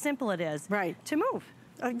how simple it is to move.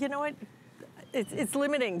 You know what? It's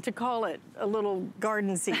limiting to call it a little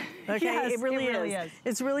garden seat, okay? Yes, it really is.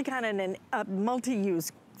 It's really kind of a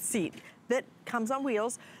multi-use seat that comes on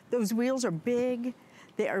wheels. Those wheels are big,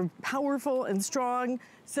 they are powerful and strong,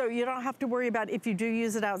 so you don't have to worry about if you do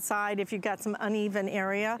use it outside, if you've got some uneven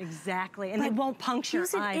area. Exactly, and it won't puncture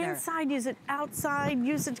either. Use it inside, use it outside,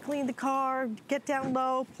 use it to clean the car, get down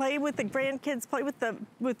low, play with the grandkids, play with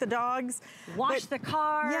the dogs. Wash the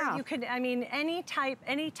car. Yeah. You could, I mean, any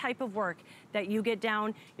type of work that you get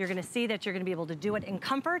down, you're gonna see that you're gonna be able to do it in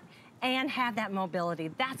comfort and have that mobility.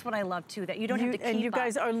 That's what I love too, that you don't have to keep And you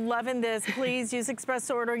guys are loving this. Please use express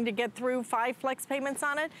ordering to get through 5 flex payments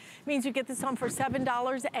on it. It means you get this home for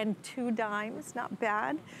 $7.02. Not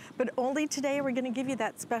bad. But only today we're gonna give you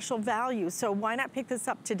that special value. So why not pick this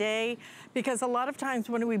up today? Because a lot of times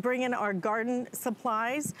when we bring in our garden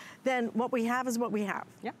supplies, then what we have is what we have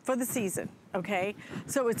for the season, okay?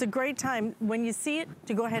 So it's a great time when you see it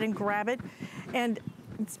to go ahead and grab it. And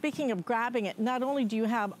speaking of grabbing it, not only do you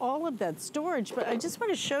have all of that storage, but I just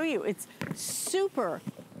want to show you, it's super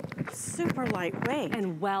lightweight.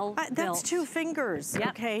 And well built. That's 2 fingers,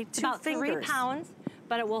 okay? 2 fingers. About 3 pounds,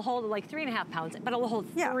 but it will hold like 3.5 pounds, but it will hold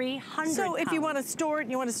 300 pounds. So if you want to store it,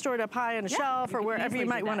 you want to store it up high on a shelf or wherever you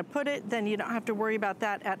might want to put it, then you don't have to worry about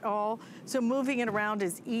that at all. So moving it around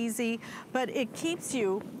is easy, but it keeps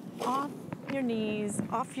you off your knees,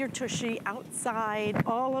 off your tushy, outside,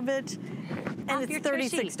 all of it. And it's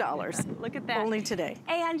 $36. Look at that. Only today.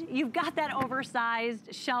 And you've got that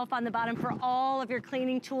oversized shelf on the bottom for all of your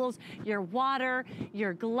cleaning tools, your water,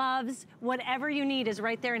 your gloves, whatever you need is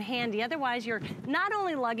right there and handy. Otherwise, you're not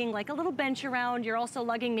only lugging like a little bench around, you're also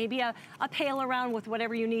lugging maybe a pail around with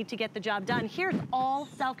whatever you need to get the job done. Here's all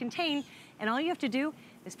self-contained, and all you have to do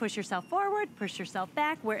is push yourself forward, push yourself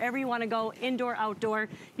back, wherever you want to go, indoor, outdoor.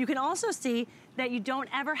 You can also see that you don't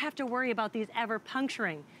ever have to worry about these ever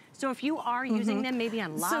puncturing. So if you are using them maybe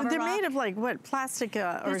on lava So they're rock, made of like what, plastic?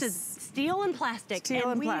 This is steel and plastic. Steel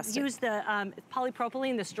and we plastic. use the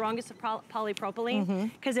polypropylene, the strongest of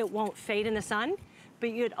polypropylene, because it won't fade in the sun, but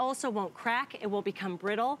it also won't crack, it will become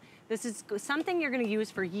brittle. This is something you're gonna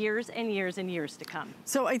use for years and years and years to come.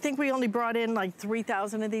 So I think we only brought in like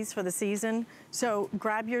 3,000 of these for the season. So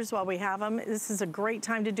grab yours while we have them. This is a great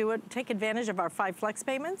time to do it. Take advantage of our 5 flex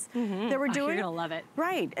payments that we're doing. You're gonna love it.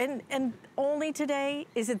 Right, and only today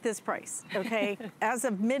is at this price, okay? As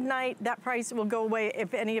of midnight, that price will go away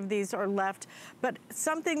if any of these are left. But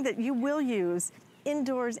something that you will use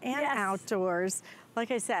indoors and outdoors,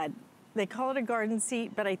 like I said, they call it a garden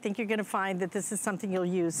seat, but I think you're gonna find that this is something you'll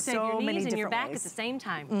use so many different ways. Save your knees and your back at the same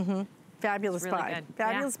time. Fabulous really buy. Good.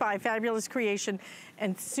 Fabulous buy, fabulous creation,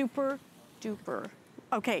 and super duper.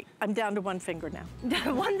 Okay, I'm down to 1 finger now.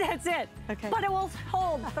 That's it. Okay. But it will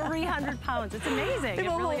hold 300 pounds. It's amazing. It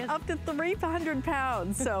will hold up to 300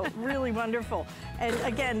 pounds, so really wonderful. And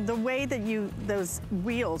again, the way that those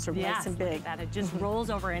wheels are nice and big. Like that. It just rolls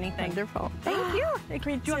over anything. Wonderful. Thank you. Do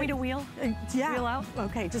you want me to wheel? Yeah. Wheel out?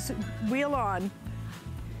 Okay, just wheel on.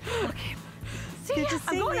 Okay. See,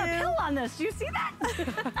 I'm going uphill on this. Do you see that?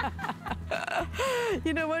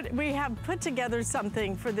 You know what? We have put together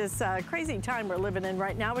something for this crazy time we're living in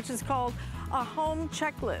right now, which is called a home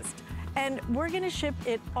checklist. And we're gonna ship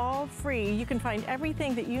it all free. You can find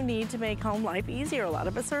everything that you need to make home life easier. A lot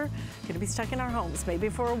of us are gonna be stuck in our homes, maybe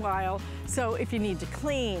for a while. So if you need to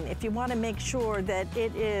clean, if you wanna make sure that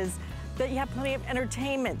that you have plenty of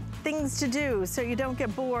entertainment, things to do so you don't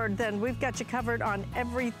get bored, then we've got you covered on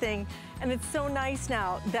everything. And it's so nice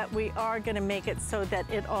now that we are gonna make it so that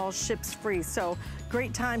it all ships free. So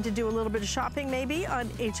great time to do a little bit of shopping maybe on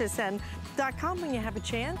hsn.com when you have a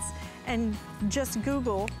chance, and just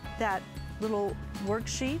Google that little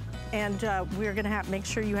worksheet, and we're gonna make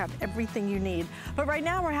sure you have everything you need. But right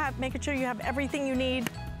now we're making sure you have everything you need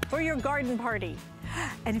for your garden party.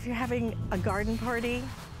 And if you're having a garden party,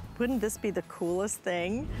 wouldn't this be the coolest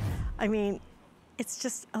thing? I mean, it's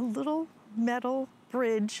just a little metal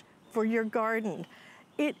bridge for your garden.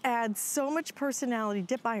 It adds so much personality.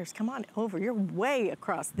 Dip buyers, come on over. You're way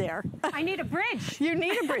across there. I need a bridge. You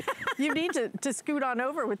need a bridge. You need to scoot on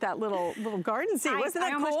over with that little garden seat. Wasn't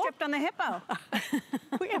that cool? I almost tripped on the hippo.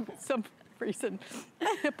 We have some reason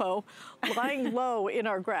a hippo lying low in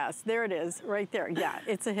our grass. There it is, right there. Yeah,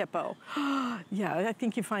 it's a hippo. Yeah, I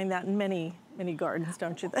think you find that in many mini gardens,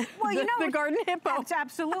 don't you? Well, you know, the garden hippo. That's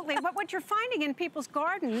absolutely. But what you're finding in people's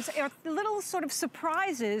gardens are little sort of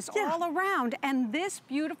surprises all around. And this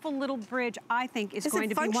beautiful little bridge, I think, is going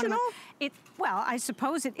to be one of the... Well, I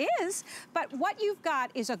suppose it is. But what you've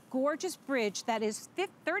got is a gorgeous bridge that is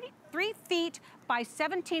 33 feet by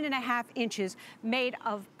 17.5 inches, made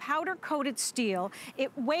of powder-coated steel.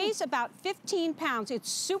 It weighs about 15 pounds. It's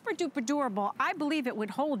super duper durable. I believe it would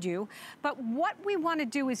hold you. But what we want to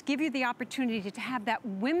do is give you the opportunity to have that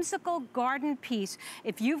whimsical garden piece.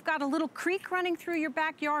 If you've got a little creek running through your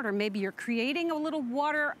backyard, or maybe you're creating a little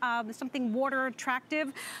water, something water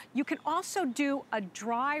attractive, you can also do a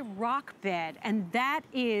dry rock bed, and that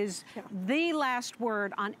is the last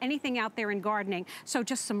word on anything out there in gardening. So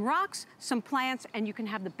just some rocks, some plants, and you can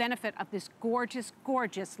have the benefit of this gorgeous,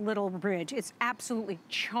 gorgeous little bridge. It's absolutely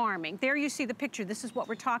charming. There you see the picture. This is what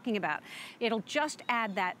we're talking about. It'll just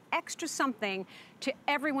add that extra something to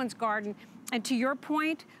everyone's garden. And to your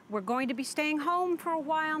point, we're going to be staying home for a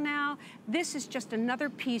while now. This is just another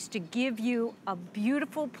piece to give you a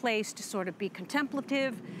beautiful place to sort of be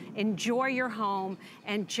contemplative, enjoy your home,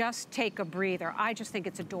 and just take a breather. I just think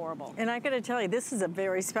it's adorable. And I got to tell you, this is a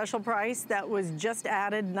very special price that was just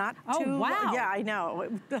added not too wow. Yeah, I know.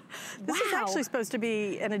 This is actually supposed to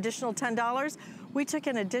be an additional $10. We took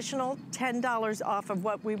an additional $10 off of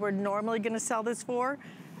what we were normally going to sell this for.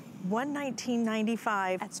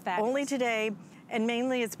 $119.95. That's fabulous. Only today, and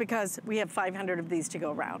mainly it's because we have 500 of these to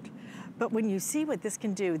go around. But when you see what this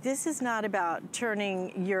can do, this is not about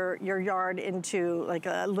turning your yard into like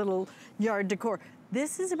a little yard decor.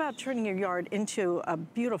 This is about turning your yard into a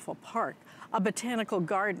beautiful park, a botanical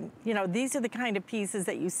garden. You know, these are the kind of pieces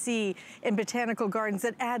that you see in botanical gardens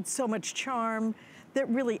that add so much charm, that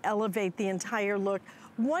really elevate the entire look.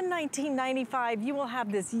 $119.95, you will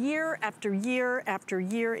have this year after year after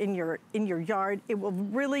year in your yard. It will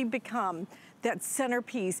really become that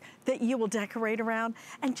centerpiece that you will decorate around.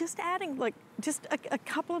 And just adding like just a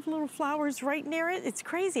couple of little flowers right near it, it's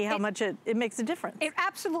crazy how much it makes a difference. It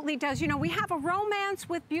absolutely does. You know, we have a romance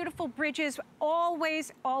with beautiful bridges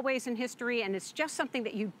always, always in history, and it's just something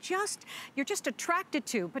that you're just attracted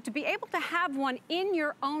to. But to be able to have one in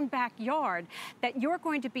your own backyard that you're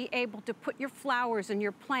going to be able to put your flowers and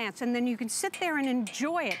your plants, and then you can sit there and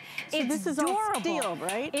enjoy it. So this is all steel,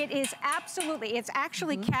 right? It is absolutely. It's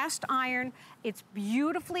actually cast iron. It's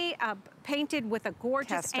beautifully painted with a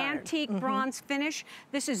gorgeous antique bronze finish.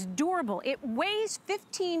 This is durable. It weighs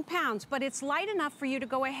 15 pounds, but it's light enough for you to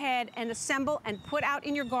go ahead and assemble and put out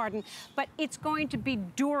in your garden, but it's going to be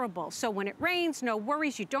durable. So when it rains, no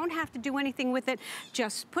worries. You don't have to do anything with it.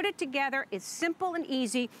 Just put it together. It's simple and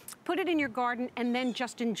easy. Put it in your garden and then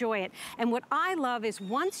just enjoy it. And what I love is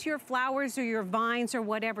once your flowers or your vines or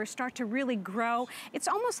whatever start to really grow, it's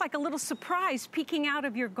almost like a little surprise peeking out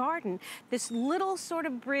of your garden. This little sort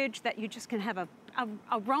of bridge that you just can have a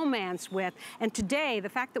romance with. And today, the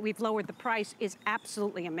fact that we've lowered the price is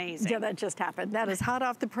absolutely amazing. Yeah, that just happened. That is hot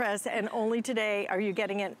off the press, and only today are you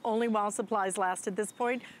getting it, only while supplies last at this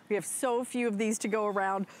point. We have so few of these to go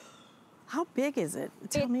around. How big is it?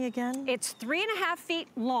 Tell me again. It's 3.5 feet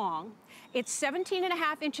long. It's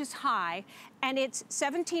 17.5 inches high, and it's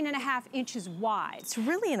 17.5 inches wide. It's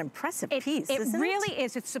really an impressive piece, isn't it? It really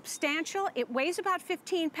is. It's substantial. It weighs about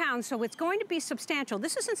 15 pounds, so it's going to be substantial.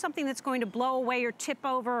 This isn't something that's going to blow away or tip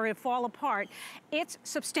over or fall apart. It's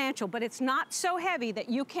substantial, but it's not so heavy that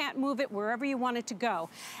you can't move it wherever you want it to go.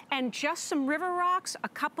 And just some river rocks, a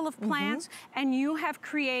couple of plants, and you have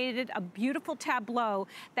created a beautiful tableau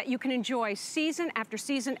that you can enjoy season after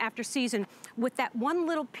season after season with that one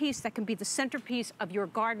little piece that can be the centerpiece of your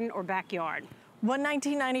garden or backyard.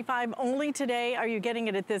 $119.95 only today. Are you getting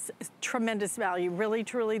it at this tremendous value? Really,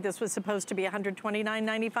 truly, this was supposed to be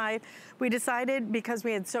 $129.95. We decided, because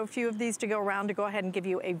we had so few of these to go around, to go ahead and give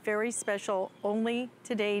you a very special only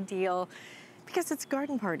today deal, because it's a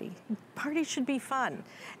garden party. Parties should be fun,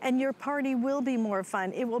 and your party will be more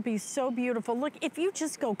fun. It will be so beautiful. Look, if you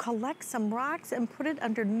just go collect some rocks and put it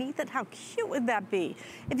underneath it, how cute would that be?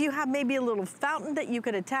 If you have maybe a little fountain that you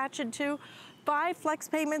could attach it to, 5 flex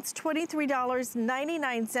payments,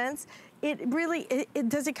 $23.99. It really,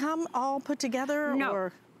 does it come all put together? No.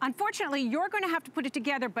 Or? Unfortunately, you're going to have to put it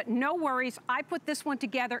together, but no worries. I put this one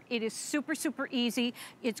together. It is super, super easy.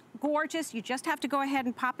 It's gorgeous. You just have to go ahead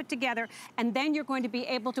and pop it together, and then you're going to be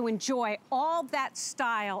able to enjoy all that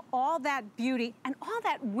style, all that beauty, and all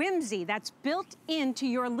that whimsy that's built into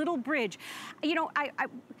your little bridge. You know,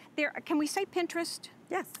 can we say Pinterest?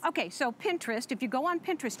 Yes. Okay, so Pinterest, if you go on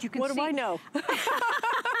Pinterest, you can see. What do I know?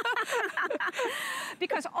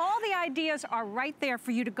 Because all the ideas are right there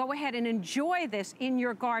for you to go ahead and enjoy this in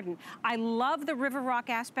your garden. I love the river rock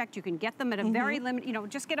aspect. You can get them at a very limited, you know,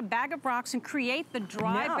 just get a bag of rocks and create the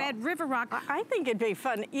dry bed river rock. I think it'd be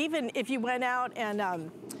fun, even if you went out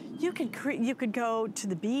and you could go to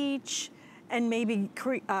the beach and maybe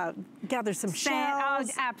gather some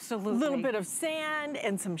shells. Oh, absolutely. A little bit of sand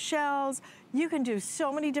and some shells. You can do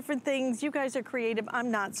so many different things. You guys are creative.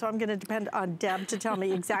 I'm not, so I'm gonna depend on Deb to tell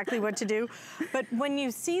me exactly what to do. But when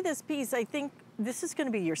you see this piece, I think this is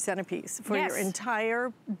gonna be your centerpiece for your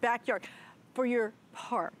entire backyard, for your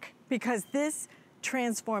park, because this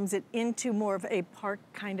transforms it into more of a park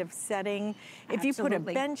kind of setting. If you put a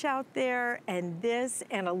bench out there and this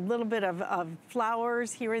and a little bit of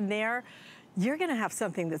flowers here and there, you're gonna have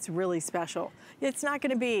something that's really special. It's not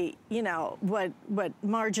gonna be, you know, what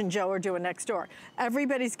Marge and Joe are doing next door.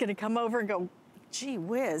 Everybody's gonna come over and go, gee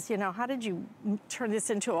whiz, you know, how did you turn this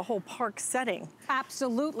into a whole park setting?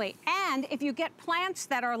 Absolutely. And if you get plants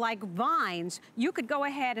that are like vines, you could go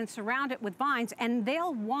ahead and surround it with vines and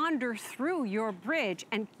they'll wander through your bridge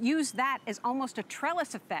and use that as almost a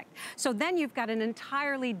trellis effect. So then you've got an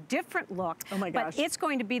entirely different look. Oh my gosh. But it's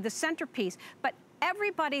going to be the centerpiece. But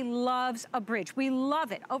everybody loves a bridge. We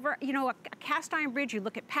love it. Over, you know, a cast iron bridge, you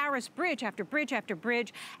look at Paris bridge after bridge after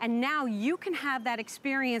bridge, and now you can have that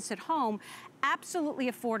experience at home. Absolutely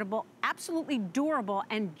affordable, absolutely durable,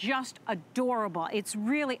 and just adorable. It's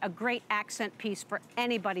really a great accent piece for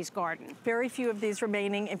anybody's garden. Very few of these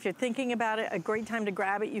remaining. If you're thinking about it, a great time to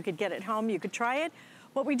grab it. You could get it home, you could try it.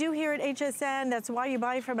 What we do here at HSN, that's why you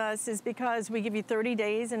buy from us, is because we give you 30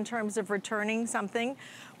 days in terms of returning something.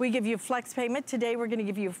 We give you flex payment. Today we're gonna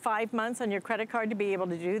give you 5 months on your credit card to be able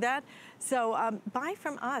to do that. So buy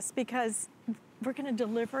from us because we're gonna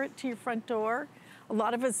deliver it to your front door. A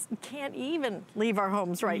lot of us can't even leave our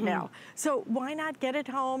homes right now. So why not get it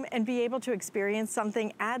home and be able to experience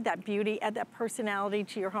something, add that beauty, add that personality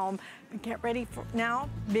to your home, and get ready for now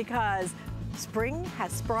because spring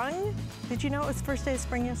has sprung. Did you know it was the first day of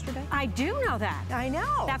spring yesterday? I do know that. I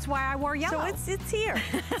know. That's why I wore yellow. So it's here,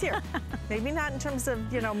 it's here. Maybe not in terms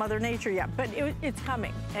of, you know, Mother Nature yet, but it's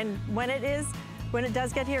coming. And when it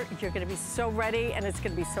does get here, you're gonna be so ready and it's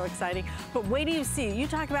gonna be so exciting. But wait till you see, you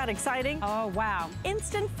talk about exciting. Oh, wow.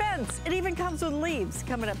 Instant fence. It even comes with leaves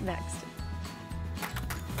coming up next.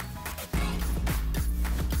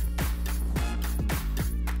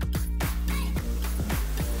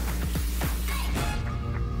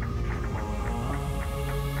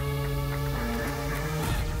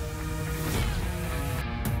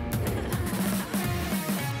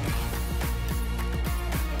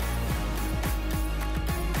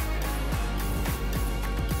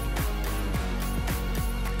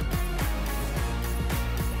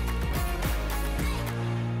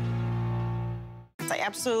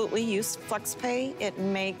 I absolutely use FlexPay. It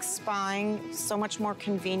makes buying so much more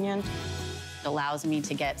convenient. It allows me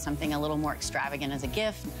to get something a little more extravagant as a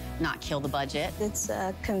gift, not kill the budget. It's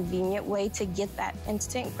a convenient way to get that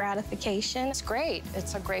instant gratification. It's great.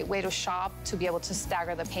 It's a great way to shop, to be able to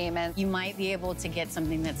stagger the payment. You might be able to get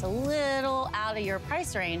something that's a little out of your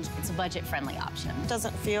price range. It's a budget-friendly option. It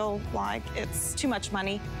doesn't feel like it's too much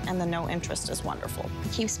money, and the no interest is wonderful.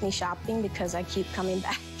 It keeps me shopping because I keep coming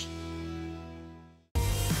back.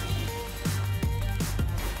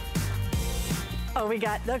 Oh, we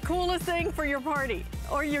got the coolest thing for your party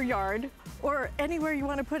or your yard or anywhere you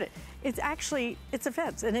want to put it. It's a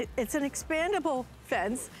fence, and it's an expandable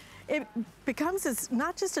fence. It becomes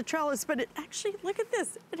not just a trellis, but it actually, look at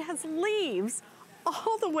this. It has leaves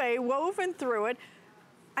all the way woven through it.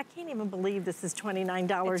 I can't even believe this is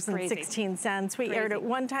 $29.16. We aired it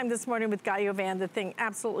one time this morning with Guy Yovan. The thing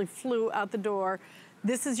absolutely flew out the door.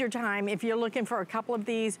 This is your time. If you're looking for a couple of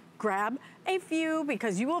these, grab a few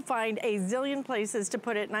because you will find a zillion places to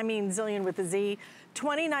put it, and I mean zillion with a Z.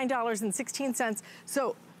 $29.16.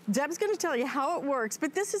 So Deb's gonna tell you how it works,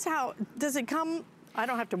 but this is how, does it come? I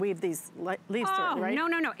don't have to weave these leaves through it, right? No,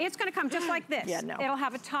 no, no. It's going to come just like this. Yeah, no. It'll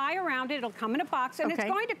have a tie around it. It'll come in a box, and it's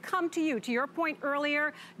going to come to you. To your point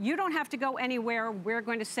earlier, you don't have to go anywhere. We're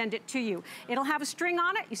going to send it to you. It'll have a string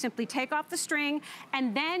on it. You simply take off the string,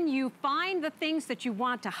 and then you find the things that you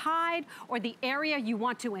want to hide or the area you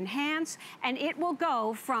want to enhance, and it will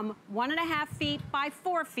go from 1.5 feet by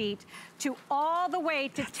 4 feet to all the way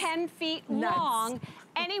to 10 feet long.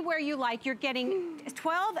 anywhere you like. You're getting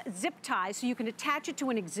 12 zip ties, so you can attach it to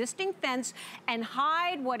an existing fence and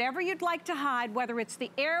hide whatever you'd like to hide, whether it's the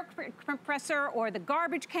air compressor or the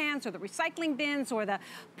garbage cans or the recycling bins or the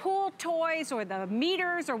pool toys or the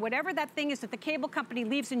meters or whatever that thing is that the cable company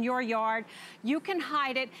leaves in your yard. You can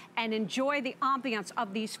hide it and enjoy the ambiance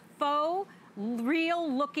of these faux,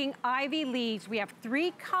 real looking ivy leaves. We have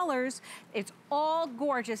 3 colors. It's all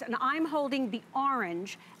gorgeous, and I'm holding the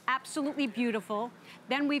orange, absolutely beautiful.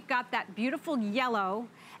 Then we've got that beautiful yellow,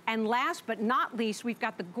 and last but not least, we've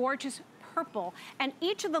got the gorgeous purple. And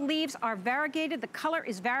each of the leaves are variegated. The color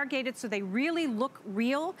is variegated, so they really look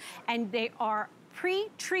real, and they are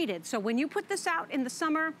pre-treated. So when you put this out in the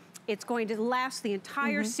summer, it's going to last the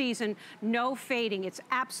entire season, no fading. It's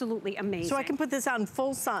absolutely amazing. So I can put this out in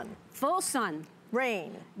full sun? Full sun.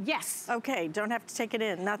 Rain? Yes. Okay, don't have to take it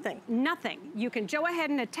in, nothing? Nothing. You can go ahead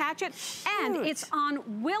and attach it, and it's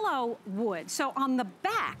on willow wood. So on the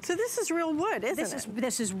back. So this is real wood, isn't it?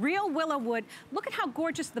 This is real willow wood. Look at how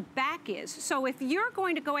gorgeous the back is. So if you're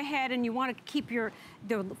going to go ahead and you want to keep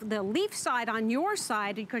the leaf side on your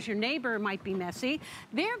side because your neighbor might be messy,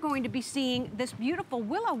 they're going to be seeing this beautiful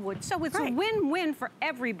willow wood. So it's a win-win for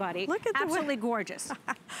everybody. Look at absolutely gorgeous.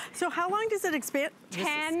 So how long does it expand?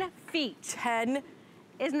 10 feet. 10.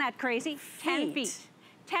 Isn't that crazy? 10 feet.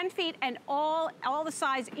 10 feet and all the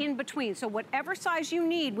size in between. So whatever size you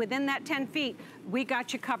need within that 10 feet, we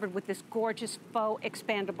got you covered with this gorgeous faux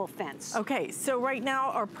expandable fence. Okay, so right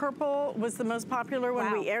now our purple was the most popular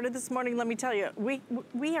when we aired it this morning. Let me tell you, we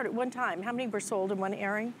aired it one time. How many were sold in one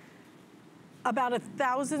airing? About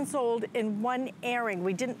 1,000 sold in one airing.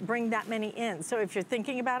 We didn't bring that many in. So if you're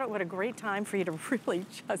thinking about it, what a great time for you to really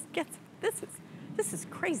just get this. This is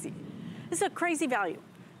crazy. This is a crazy value.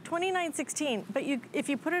 $29.16, but if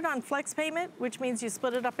you put it on flex payment, which means you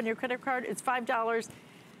split it up in your credit card, it's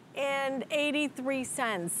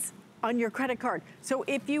 $5.83 on your credit card. So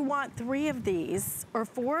if you want 3 of these or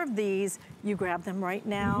 4 of these, you grab them right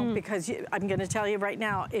now because I'm gonna tell you right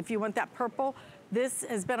now, if you want that purple, this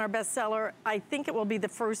has been our best seller. I think it will be the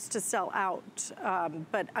first to sell out,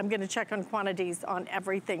 but I'm gonna check on quantities on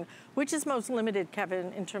everything. Which is most limited,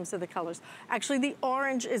 Kevin, in terms of the colors? Actually, the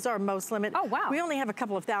orange is our most limited. Oh, wow. We only have a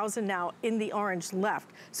couple of thousand now in the orange left.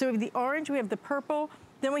 So we have the orange, we have the purple,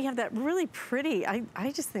 then we have that really pretty,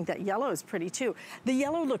 I just think that yellow is pretty too. The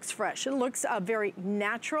yellow looks fresh. It looks very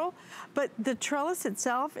natural, but the trellis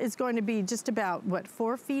itself is going to be just about, what,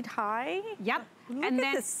 4 feet high? Yep. Look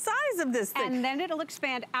at the size of this thing. And then it'll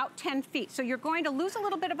expand out 10 feet. So you're going to lose a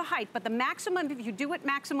little bit of a height, but the maximum, if you do it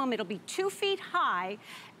maximum, it'll be 2 feet high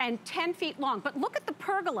and 10 feet long. But look at the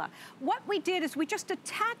pergola. What we did is we just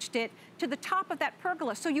attached it to the top of that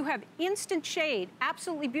pergola. So you have instant shade,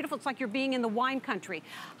 absolutely beautiful. It's like you're being in the wine country.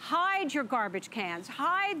 Hide your garbage cans,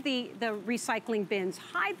 hide the recycling bins,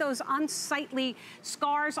 hide those unsightly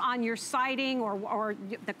scars on your siding or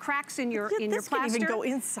the cracks in your plaster. This can even go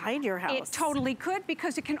inside your house. It totally could,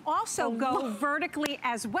 because it can also go vertically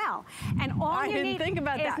as well. And all I you didn't need think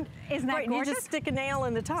about that. Isn't that gorgeous? You just stick a nail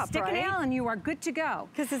in the top, Stick a nail and you are good to go.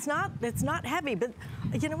 Because it's not heavy, but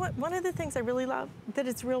you know what? One of the things I really love, that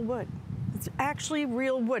it's real wood. It's actually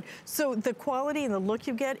real wood. So the quality and the look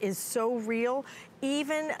you get is so real.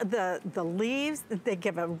 Even the leaves, they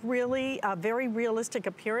give a really very realistic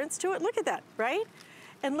appearance to it. Look at that, right?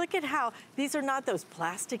 And look at how these are not those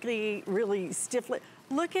plastically, really stiff.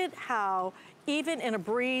 Look at how even in a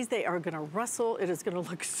breeze, they are gonna rustle. It is gonna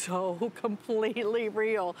look so completely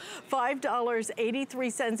real.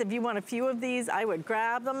 $5.83. If you want a few of these, I would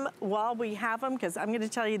grab them while we have them, because I'm gonna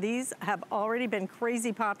tell you, these have already been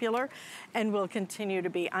crazy popular and will continue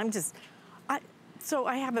to be. So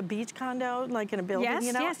I have a beach condo, like in a building,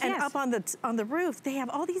 you know? And up on the roof, they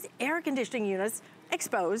have all these air conditioning units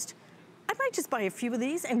exposed. I might just buy a few of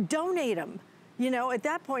these and donate them. You know, at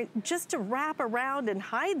that point, just to wrap around and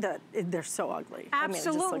hide they're so ugly. Absolutely. I mean, it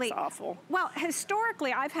just looks awful. Well,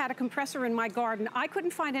 historically, I've had a compressor in my garden. I couldn't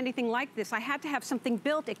find anything like this. I had to have something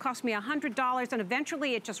built. It cost me $100, and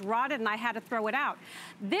eventually it just rotted, and I had to throw it out.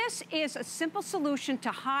 This is a simple solution to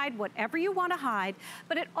hide whatever you want to hide,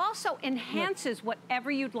 but it also enhances whatever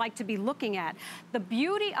you'd like to be looking at. The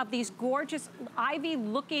beauty of these gorgeous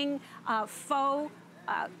ivy-looking faux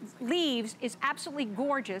leaves is absolutely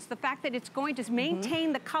gorgeous. The fact that it's going to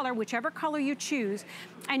maintain the color, whichever color you choose,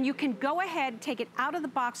 and you can go ahead, take it out of the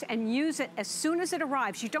box and use it as soon as it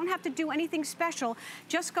arrives. You don't have to do anything special.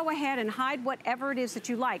 Just go ahead and hide whatever it is that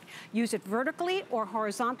you like. Use it vertically or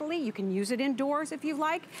horizontally. You can use it indoors if you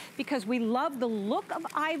like, because we love the look of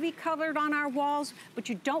ivy covered on our walls, but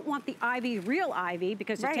you don't want the ivy, real ivy,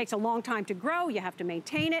 because it takes a long time to grow. You have to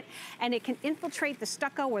maintain it, and it can infiltrate the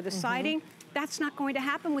stucco or the siding. That's not going to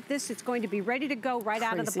happen with this, it's going to be ready to go right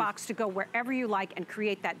out of the box to go wherever you like and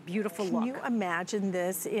create that beautiful look. Can you imagine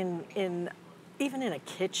this in even in a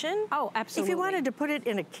kitchen? Oh, absolutely. If you wanted to put it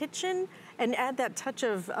in a kitchen and add that touch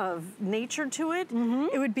of nature to it,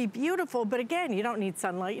 it would be beautiful. But again, you don't need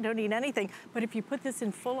sunlight, you don't need anything. But if you put this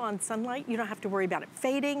in full-on sunlight, you don't have to worry about it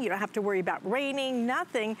fading, you don't have to worry about raining,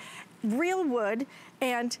 nothing. Real wood,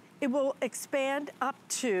 and it will expand up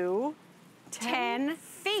to 10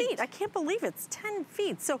 feet. I can't believe it's 10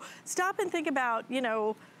 feet. So stop and think about, you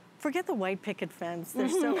know, forget the white picket fence. They're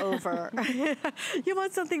so over. You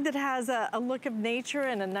want something that has a look of nature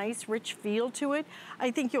and a nice rich feel to it.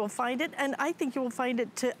 I think you'll find it, and I think you will find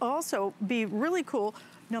it to also be really cool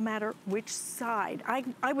no matter which side.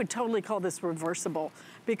 I would totally call this reversible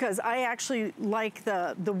because I actually like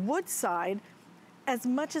the wood side as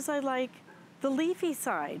much as I like the leafy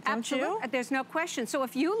side, don't you? There's no question. So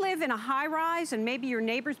if you live in a high rise and maybe your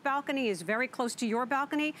neighbor's balcony is very close to your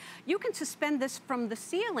balcony, you can suspend this from the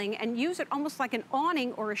ceiling and use it almost like an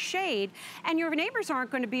awning or a shade, and your neighbors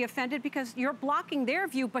aren't going to be offended because you're blocking their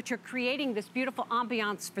view, but you're creating this beautiful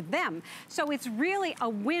ambiance for them. So it's really a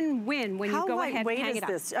win-win when you go ahead and hang it up.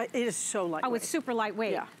 How lightweight is this? It is so lightweight. Oh, it's super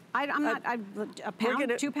lightweight. Yeah. I'm not, a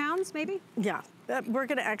pound, 2 pounds maybe? Yeah, we're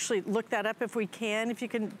gonna actually look that up if we can. If you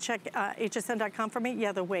can check hsn.com for me,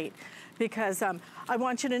 yeah, the weight. Because I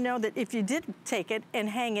want you to know that if you did take it and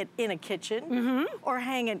hang it in a kitchen, or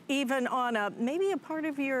hang it even on maybe a part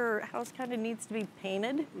of your house kind of needs to be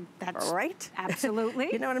painted, that's right?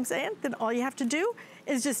 Absolutely. You know what I'm saying? Then all you have to do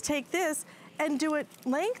is just take this and do it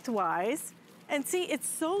lengthwise, and see, it's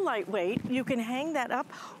so lightweight, you can hang that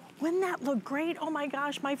up. Wouldn't that look great? Oh my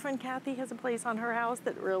gosh, my friend Kathy has a place on her house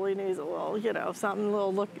that really needs a little, you know, something,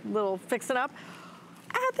 little fixing up.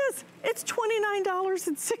 Add this, it's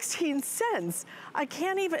 $29.16. I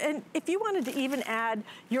can't even, and if you wanted to even add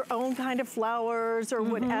your own kind of flowers or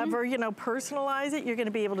whatever, you know, personalize it, you're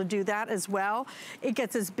gonna be able to do that as well. It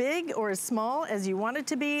gets as big or as small as you want it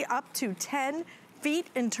to be, up to 10 feet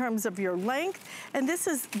in terms of your length. And this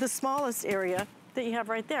is the smallest area that you have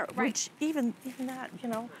right there, which even that, you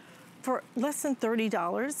know, for less than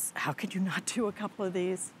 $30, how could you not do a couple of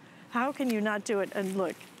these? How can you not do it? And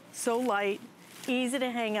look, so light, easy to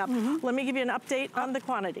hang up. Let me give you an update on the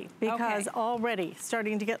quantity because already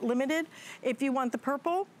starting to get limited. If you want the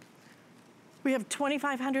purple, we have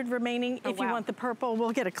 2,500 remaining. If you want the purple, we'll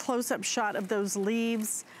get a close-up shot of those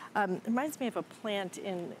leaves. It reminds me of a plant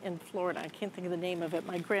in Florida. I can't think of the name of it.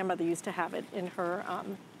 My grandmother used to have it in her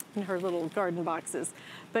little garden boxes.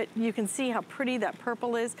 But you can see how pretty that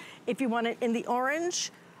purple is. If you want it in the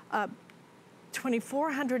orange,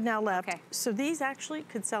 2,400 now left. So these actually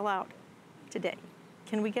could sell out today.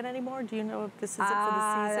 Can we get any more? Do you know if this is it for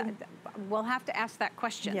the season? We'll have to ask that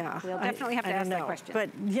question. Yeah, we'll definitely have to ask that question. But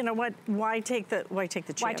you know what? Why take the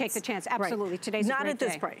chance? Why take the chance? Absolutely. Today's not a great at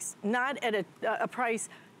this day. price. Not at a price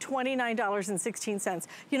 $29.16.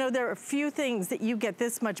 You know, there are a few things that you get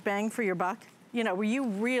this much bang for your buck. You know, where you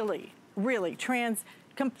really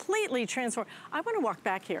completely transform. I want to walk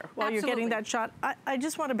back here while you're getting that shot. I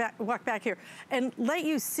just want to walk back here and let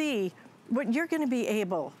you see what you're going to be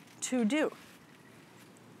able to do.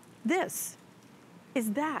 This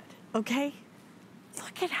is that, okay?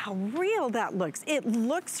 Look at how real that looks. It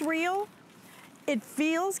looks real. It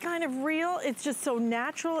feels kind of real. It's just so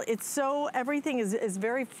natural. It's so, everything is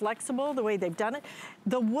very flexible the way they've done it.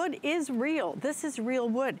 The wood is real. This is real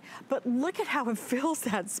wood. But look at how it fills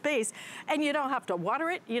that space. And you don't have to water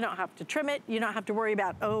it. You don't have to trim it. You don't have to worry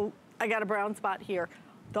about, oh, I got a brown spot here.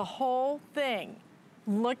 The whole thing.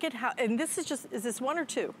 Look at how, and this is just, is this one or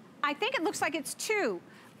two? I think it looks like it's two.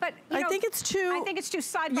 But, you know, I think it's two. I think it's two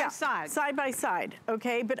side by side. Side by side,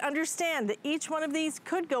 okay? But understand that each one of these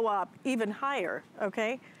could go up even higher,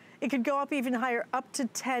 okay? It could go up even higher, up to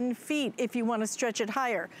 10 feet if you want to stretch it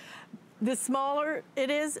higher. The smaller it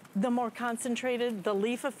is, the more concentrated the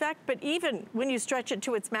leaf effect, but even when you stretch it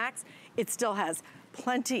to its max, it still has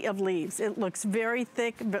plenty of leaves. It looks very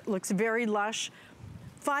thick, but looks very lush.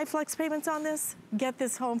 5 flex payments on this. Get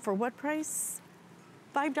this home for what price?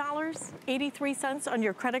 $5.83 on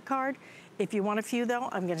your credit card. If you want a few though,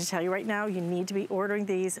 I'm gonna tell you right now, you need to be ordering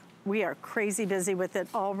these. We are crazy busy with it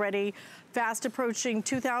already. Fast approaching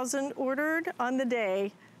 2,000 ordered on the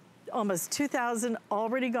day. Almost 2,000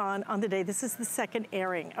 already gone on the day. This is the second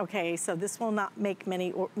airing, okay? So this will not make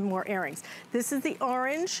many more airings. This is the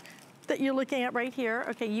orange that you're looking at right here.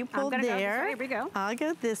 Okay, you pull there. Here we go. I'll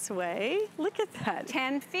go this way. Look at that.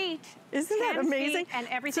 10 feet. Isn't that amazing? And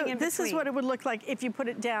everything in between. This is what it would look like if you put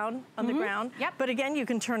it down on the ground. But again, you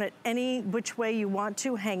can turn it any which way you want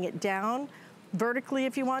to, hang it down vertically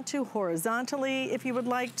if you want to, horizontally if you would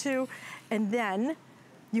like to, and then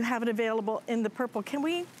You have it available in the purple. Can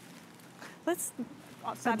we,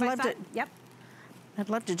 Side by side? Yep. I'd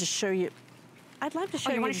love to just show you. I'd love to show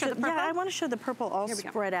you. You want to show the purple? Yeah, I want to show the purple all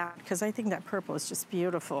spread out because I think that purple is just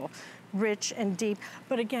beautiful, rich and deep.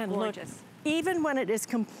 But again, gorgeous. Look, even when it is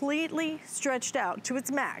completely stretched out to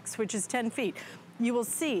its max, which is 10 feet, you will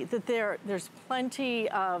see that there's plenty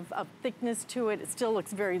of thickness to it. It still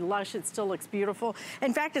looks very lush. It still looks beautiful.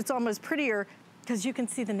 In fact, it's almost prettier because you can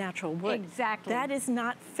see the natural wood. Exactly. That is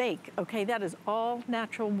not fake, okay? That is all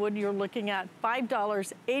natural wood you're looking at.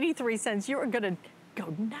 $5.83. You're gonna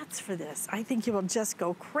go nuts for this. I think you will just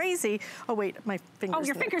go crazy. Oh wait, my fingers. Oh,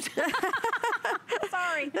 your fingers.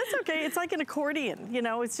 Sorry. That's okay. It's like an accordion, you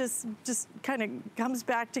know. It's just kind of comes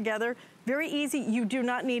back together. Very easy. You do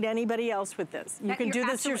not need anybody else with this. You can do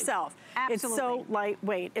this yourself. Absolutely. It's so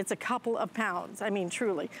lightweight. It's a couple of pounds. I mean,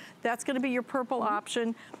 truly. That's going to be your purple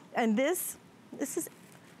option. And this is,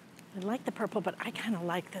 I like the purple, but I kind of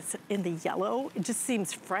like this in the yellow. It just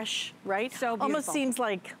seems fresh, right? So beautiful. Almost seems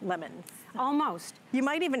like lemons. Almost. You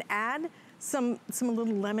might even add some little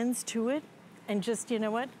lemons to it and just, you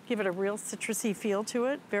know what, give it a real citrusy feel to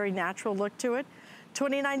it, very natural look to it.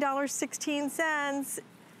 $29.16.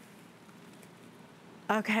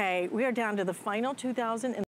 Okay, we are down to the final 2,000.